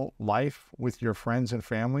miserable life with your friends and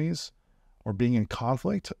families, or being in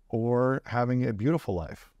conflict, or having a beautiful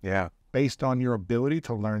life. Yeah. Based on your ability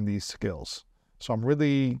to learn these skills. So I'm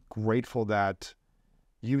really grateful that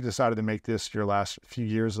you decided to make this your last few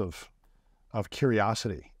years of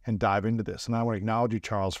curiosity and dive into this. And I want to acknowledge you,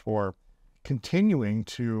 Charles, for continuing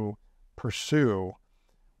to pursue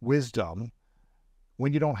wisdom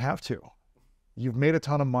when you don't have to. You've made a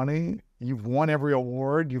ton of money. You've won every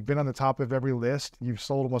award. You've been on the top of every list. You've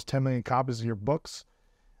sold almost 10 million copies of your books.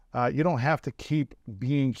 You don't have to keep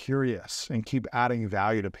being curious and keep adding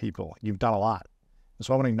value to people. You've done a lot. And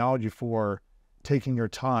so I want to acknowledge you for taking your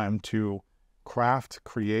time to craft,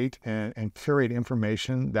 create, and curate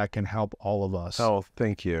information that can help all of us. Oh,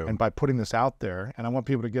 thank you. And by putting this out there, and I want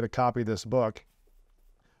people to get a copy of this book,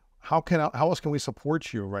 how else can we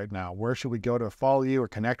support you right now? Where should we go to follow you or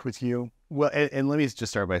connect with you? Well, and let me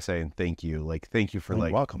just start by saying thank you. Thank you for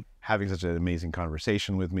You're welcome. having such an amazing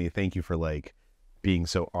conversation with me. Thank you for being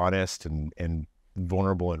so honest and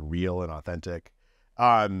vulnerable and real and authentic.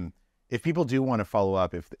 if people do want to follow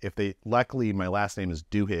up, if they, luckily my last name is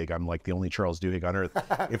Duhigg. I'm like the only Charles Duhigg on earth.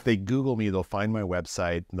 If they Google me, they'll find my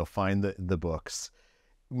website and they'll find the books.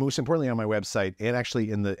 Most importantly, on my website and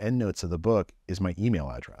actually in the end notes of the book is my email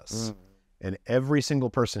address. And every single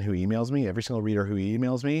person who emails me, every single reader who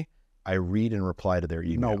emails me, I read and reply to their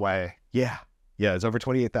email. No way. Yeah. Yeah. It's over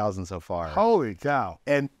 28,000 so far. Holy cow.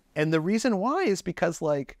 And the reason why is because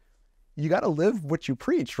like, you got to live what you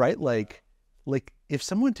preach, right? Like if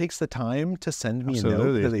someone takes the time to send me a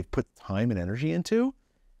note that they've put time and energy into,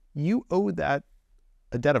 you owe that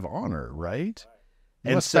a debt of honor, right?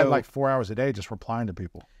 You must spend like 4 hours a day just replying to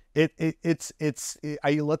people. I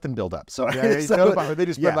let them build up. So, they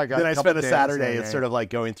just spend like then I spend a Saturday. It's and sort of like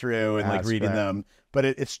going through and like reading them. But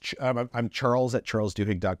I'm Charles at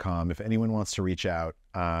charlesduhigg.com. If anyone wants to reach out,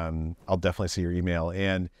 I'll definitely see your email.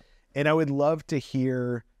 And I would love to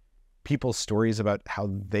hear people's stories about how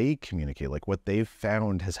they communicate, like what they've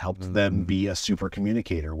found has helped them be a super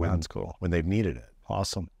communicator when they've needed it.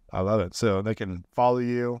 Awesome. I love it. So they can follow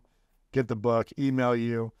you, get the book, email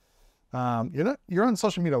you. You're on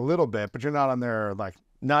social media a little bit, but you're not on there like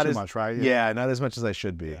not too much, right? Yeah, not as much as I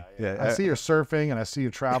should be. Yeah. I see you surfing and I see you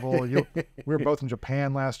travel. We were both in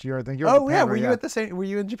Japan last year. I think were you at the same? Were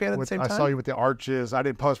you in Japan at the same time? I saw you with the arches. I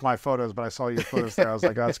didn't post my photos, but I saw your photos there. I was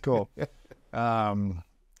like, oh, that's cool.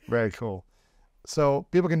 Very cool. So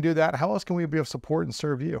people can do that. How else can we be of support and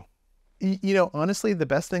serve you? Honestly, the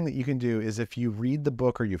best thing that you can do is if you read the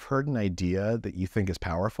book or you've heard an idea that you think is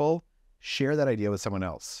powerful, share that idea with someone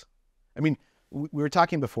else. I mean, we were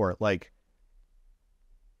talking before, like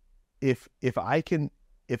if I can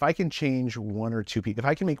change one or two people, if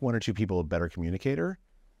I can make one or two people a better communicator,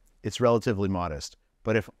 it's relatively modest.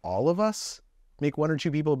 But if all of us make one or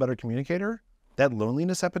two people a better communicator, that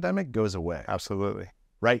loneliness epidemic goes away. Absolutely.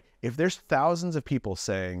 Right? If there's thousands of people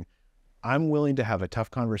saying, I'm willing to have a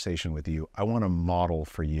tough conversation with you, I want to model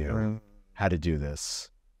for you how to do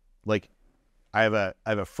this. Like, I have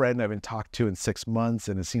a friend I haven't talked to in 6 months,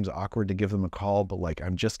 and it seems awkward to give them a call, but like,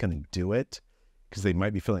 I'm just going to do it because they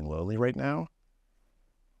might be feeling lonely right now.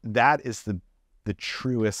 That is the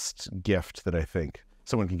truest gift that I think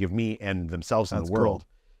someone can give me and themselves in the world,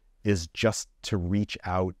 is just to reach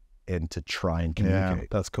out and to try and communicate. Yeah,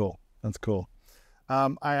 that's cool. That's cool.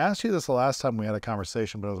 I asked you this the last time we had a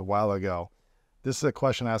conversation, but it was a while ago. This is a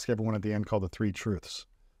question I ask everyone at the end called the 3 truths.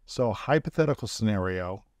 So hypothetical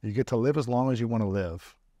scenario, you get to live as long as you want to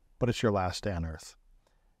live, but it's your last day on earth.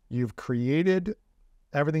 You've created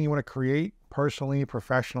everything you want to create personally,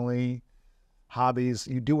 professionally, hobbies.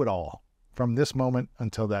 You do it all from this moment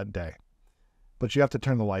until that day. But you have to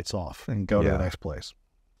turn the lights off and go to the next place.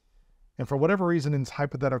 And for whatever reason in this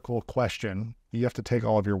hypothetical question, you have to take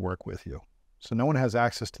all of your work with you. So no one has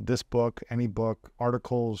access to this book, any book,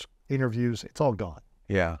 articles, interviews. It's all gone.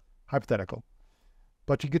 Yeah. Hypothetical.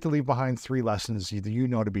 But you get to leave behind 3 lessons that you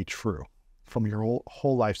know to be true from your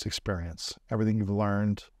whole life's experience, everything you've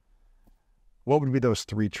learned. What would be those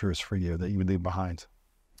 3 truths for you that you would leave behind?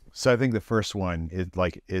 So I think the first one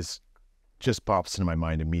is just pops into my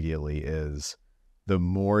mind immediately is the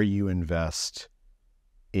more you invest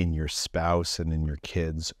in your spouse and in your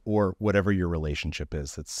kids or whatever your relationship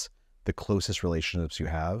is, that's the closest relationships you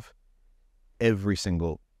have, every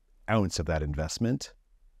single ounce of that investment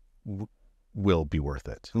will be worth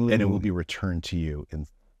it. And it will be returned to you in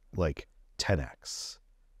like 10x.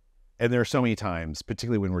 And there are so many times,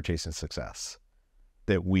 particularly when we're chasing success,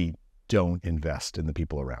 that we don't invest in the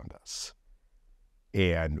people around us.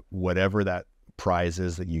 And whatever that prize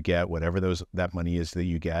is that you get, whatever that money is that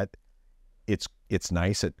you get, it's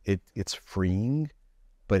nice. It's freeing,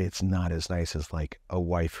 but it's not as nice as like a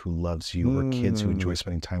wife who loves you or kids who enjoy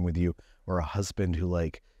spending time with you or a husband who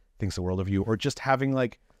like thinks the world of you or just having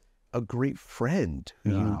like a great friend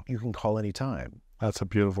who you can call anytime. That's a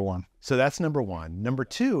beautiful one. So that's number one. Number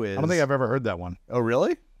 2 is... I don't think I've ever heard that one. Oh,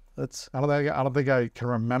 really? I don't think I can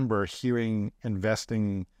remember hearing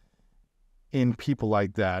investing in people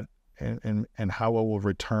like that and how it will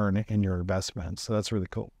return in your investment. So that's really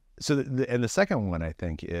cool. So the second one I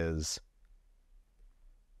think is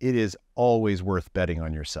it is always worth betting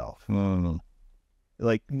on yourself.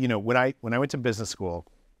 Like, when I went to business school,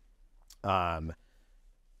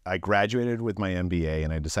 I graduated with my MBA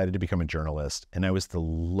and I decided to become a journalist, and I was the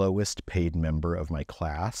lowest paid member of my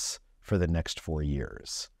class for the next 4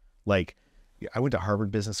 years. Like, I went to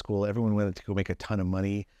Harvard Business School. Everyone went to go make a ton of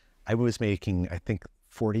money. I was making, I think,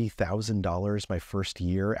 $40,000 my first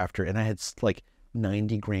year and I had like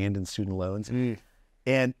 90 grand in student loans.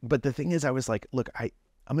 But the thing is, I was like, look, I'm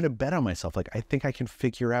going to bet on myself. Like, I think I can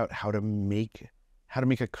figure out how to make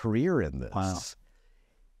a career in this. Wow.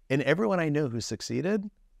 And everyone I know who succeeded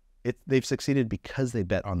they've succeeded because they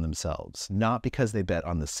bet on themselves, not because they bet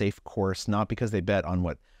on the safe course, not because they bet on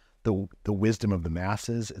what the wisdom of the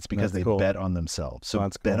masses. It's because they bet on themselves. So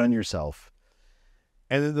bet on yourself.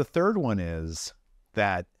 And then the third one is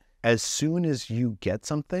that as soon as you get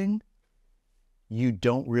something, you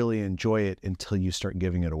don't really enjoy it until you start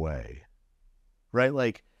giving it away, right?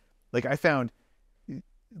 Like I found,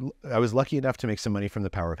 I was lucky enough to make some money from the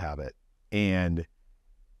Power of Habit, and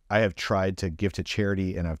I have tried to give to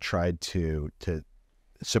charity, and I've tried to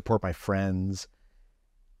support my friends,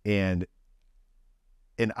 and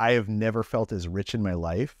I have never felt as rich in my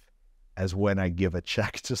life as when I give a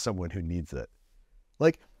check to someone who needs it.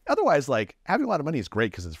 Like, otherwise, like, having a lot of money is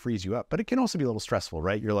great because it frees you up, but it can also be a little stressful,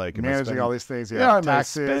 right? You're like, managing all these things. Yeah, am I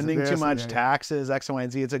taxes, spending too much, taxes, X, Y,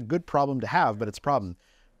 and Z? It's a good problem to have, but it's a problem.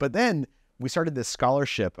 But then we started this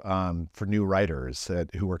scholarship for new writers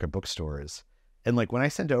who work at bookstores. And like, when I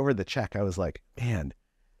sent over the check, I was like, man,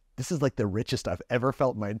 this is like the richest I've ever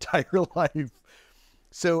felt in my entire life.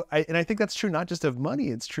 So I think that's true, not just of money,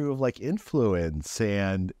 it's true of like influence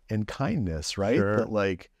and kindness, right? Sure. But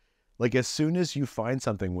like as soon as you find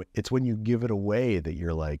something, it's when you give it away that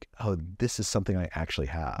you're like, oh, this is something I actually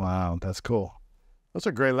have. Wow, that's cool. Those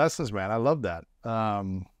are great lessons, man. I love that.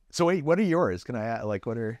 So wait, what are yours? Can I like,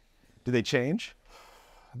 do they change?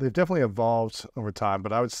 They've definitely evolved over time,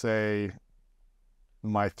 but I would say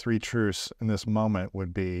my 3 truths in this moment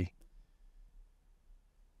would be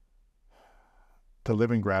to live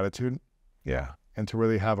in gratitude. Yeah. And to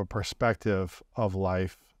really have a perspective of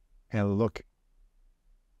life and look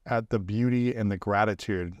at the beauty and the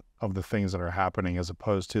gratitude of the things that are happening as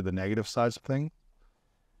opposed to the negative sides of things.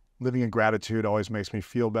 Living in gratitude always makes me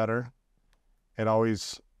feel better. It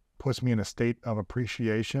always puts me in a state of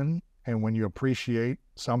appreciation. And when you appreciate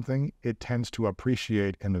something, it tends to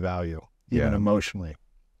appreciate in value, even emotionally.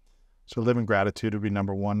 So living gratitude would be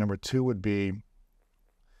number 1. Number 2 would be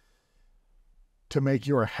to make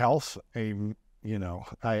your health a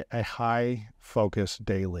high focus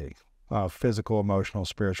daily, physical, emotional,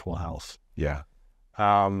 spiritual health. Yeah.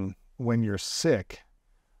 When you're sick,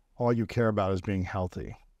 all you care about is being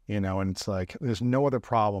healthy, and it's like, there's no other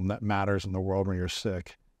problem that matters in the world when you're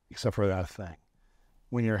sick, except for that thing.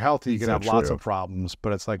 When you're healthy, you can have lots of problems,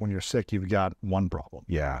 but it's like when you're sick, you've got one problem.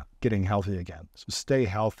 Yeah. Getting healthy again. So stay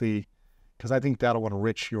healthy, because I think that'll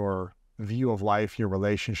enrich your view of life, your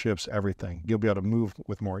relationships, everything. You'll be able to move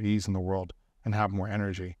with more ease in the world and have more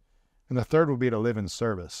energy. And the third would be to live in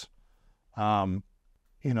service.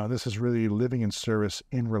 This is really living in service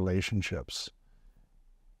in relationships.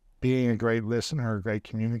 Being a great listener, a great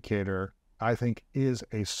communicator, I think is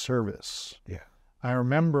a service. Yeah. I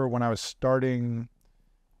remember when I was starting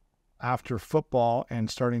after football and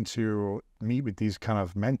starting to meet with these kind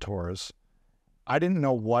of mentors, I didn't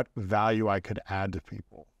know what value I could add to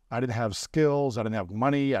people. I didn't have skills, I didn't have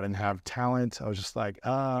money, I didn't have talent. I was just like,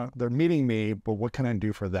 they're meeting me, but what can I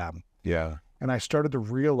do for them? Yeah. And I started to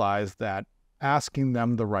realize that asking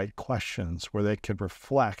them the right questions where they could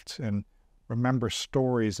reflect and remember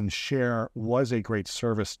stories and share was a great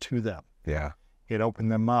service to them. Yeah. It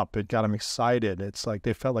opened them up. It got them excited. It's like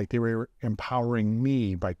they felt like they were empowering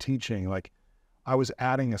me by teaching. Like I was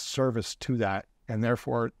adding a service to that and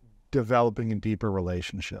therefore developing in deeper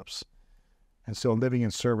relationships. And so living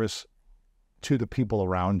in service to the people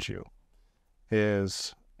around you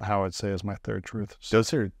is how I'd say is my third truth. So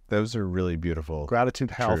Those are really beautiful.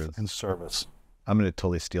 gratitude, health, truths. and service. I'm going to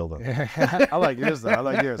totally steal them. I like yours, though. I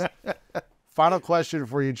like yours. Final question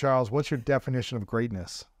for you, Charles. What's your definition of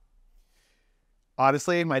greatness?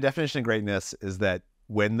 Honestly, my definition of greatness is that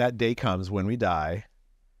when that day comes, when we die,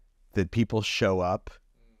 that people show up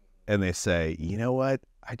and they say, you know what?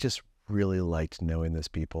 I just really liked knowing this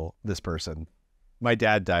person. My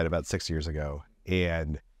dad died about 6 years ago,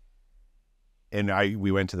 and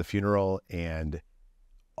we went to the funeral, and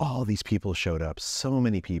all these people showed up, so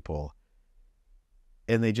many people.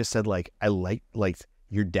 And they just said, like, I like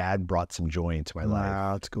your dad brought some joy into my life.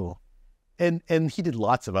 Wow, that's cool. And he did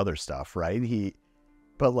lots of other stuff, right?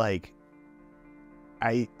 But like,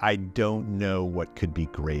 I don't know what could be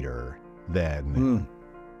greater than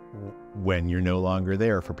when you're no longer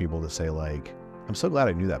there for people to say, like, I'm so glad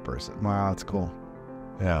I knew that person. Wow, that's cool.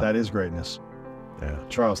 Yeah. That is greatness. Yeah.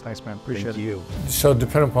 Charles, thanks, man. Appreciate it. Thank you. So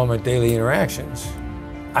depending upon my daily interactions,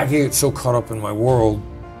 I get so caught up in my world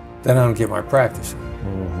that I don't get my practice.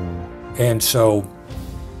 Mm-hmm. And so,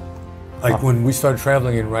 like when we started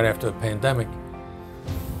traveling in right after the pandemic,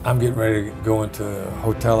 I'm getting ready to go into a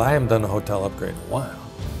hotel. I haven't done a hotel upgrade in a while.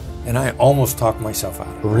 And I almost talked myself out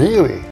of it. Really?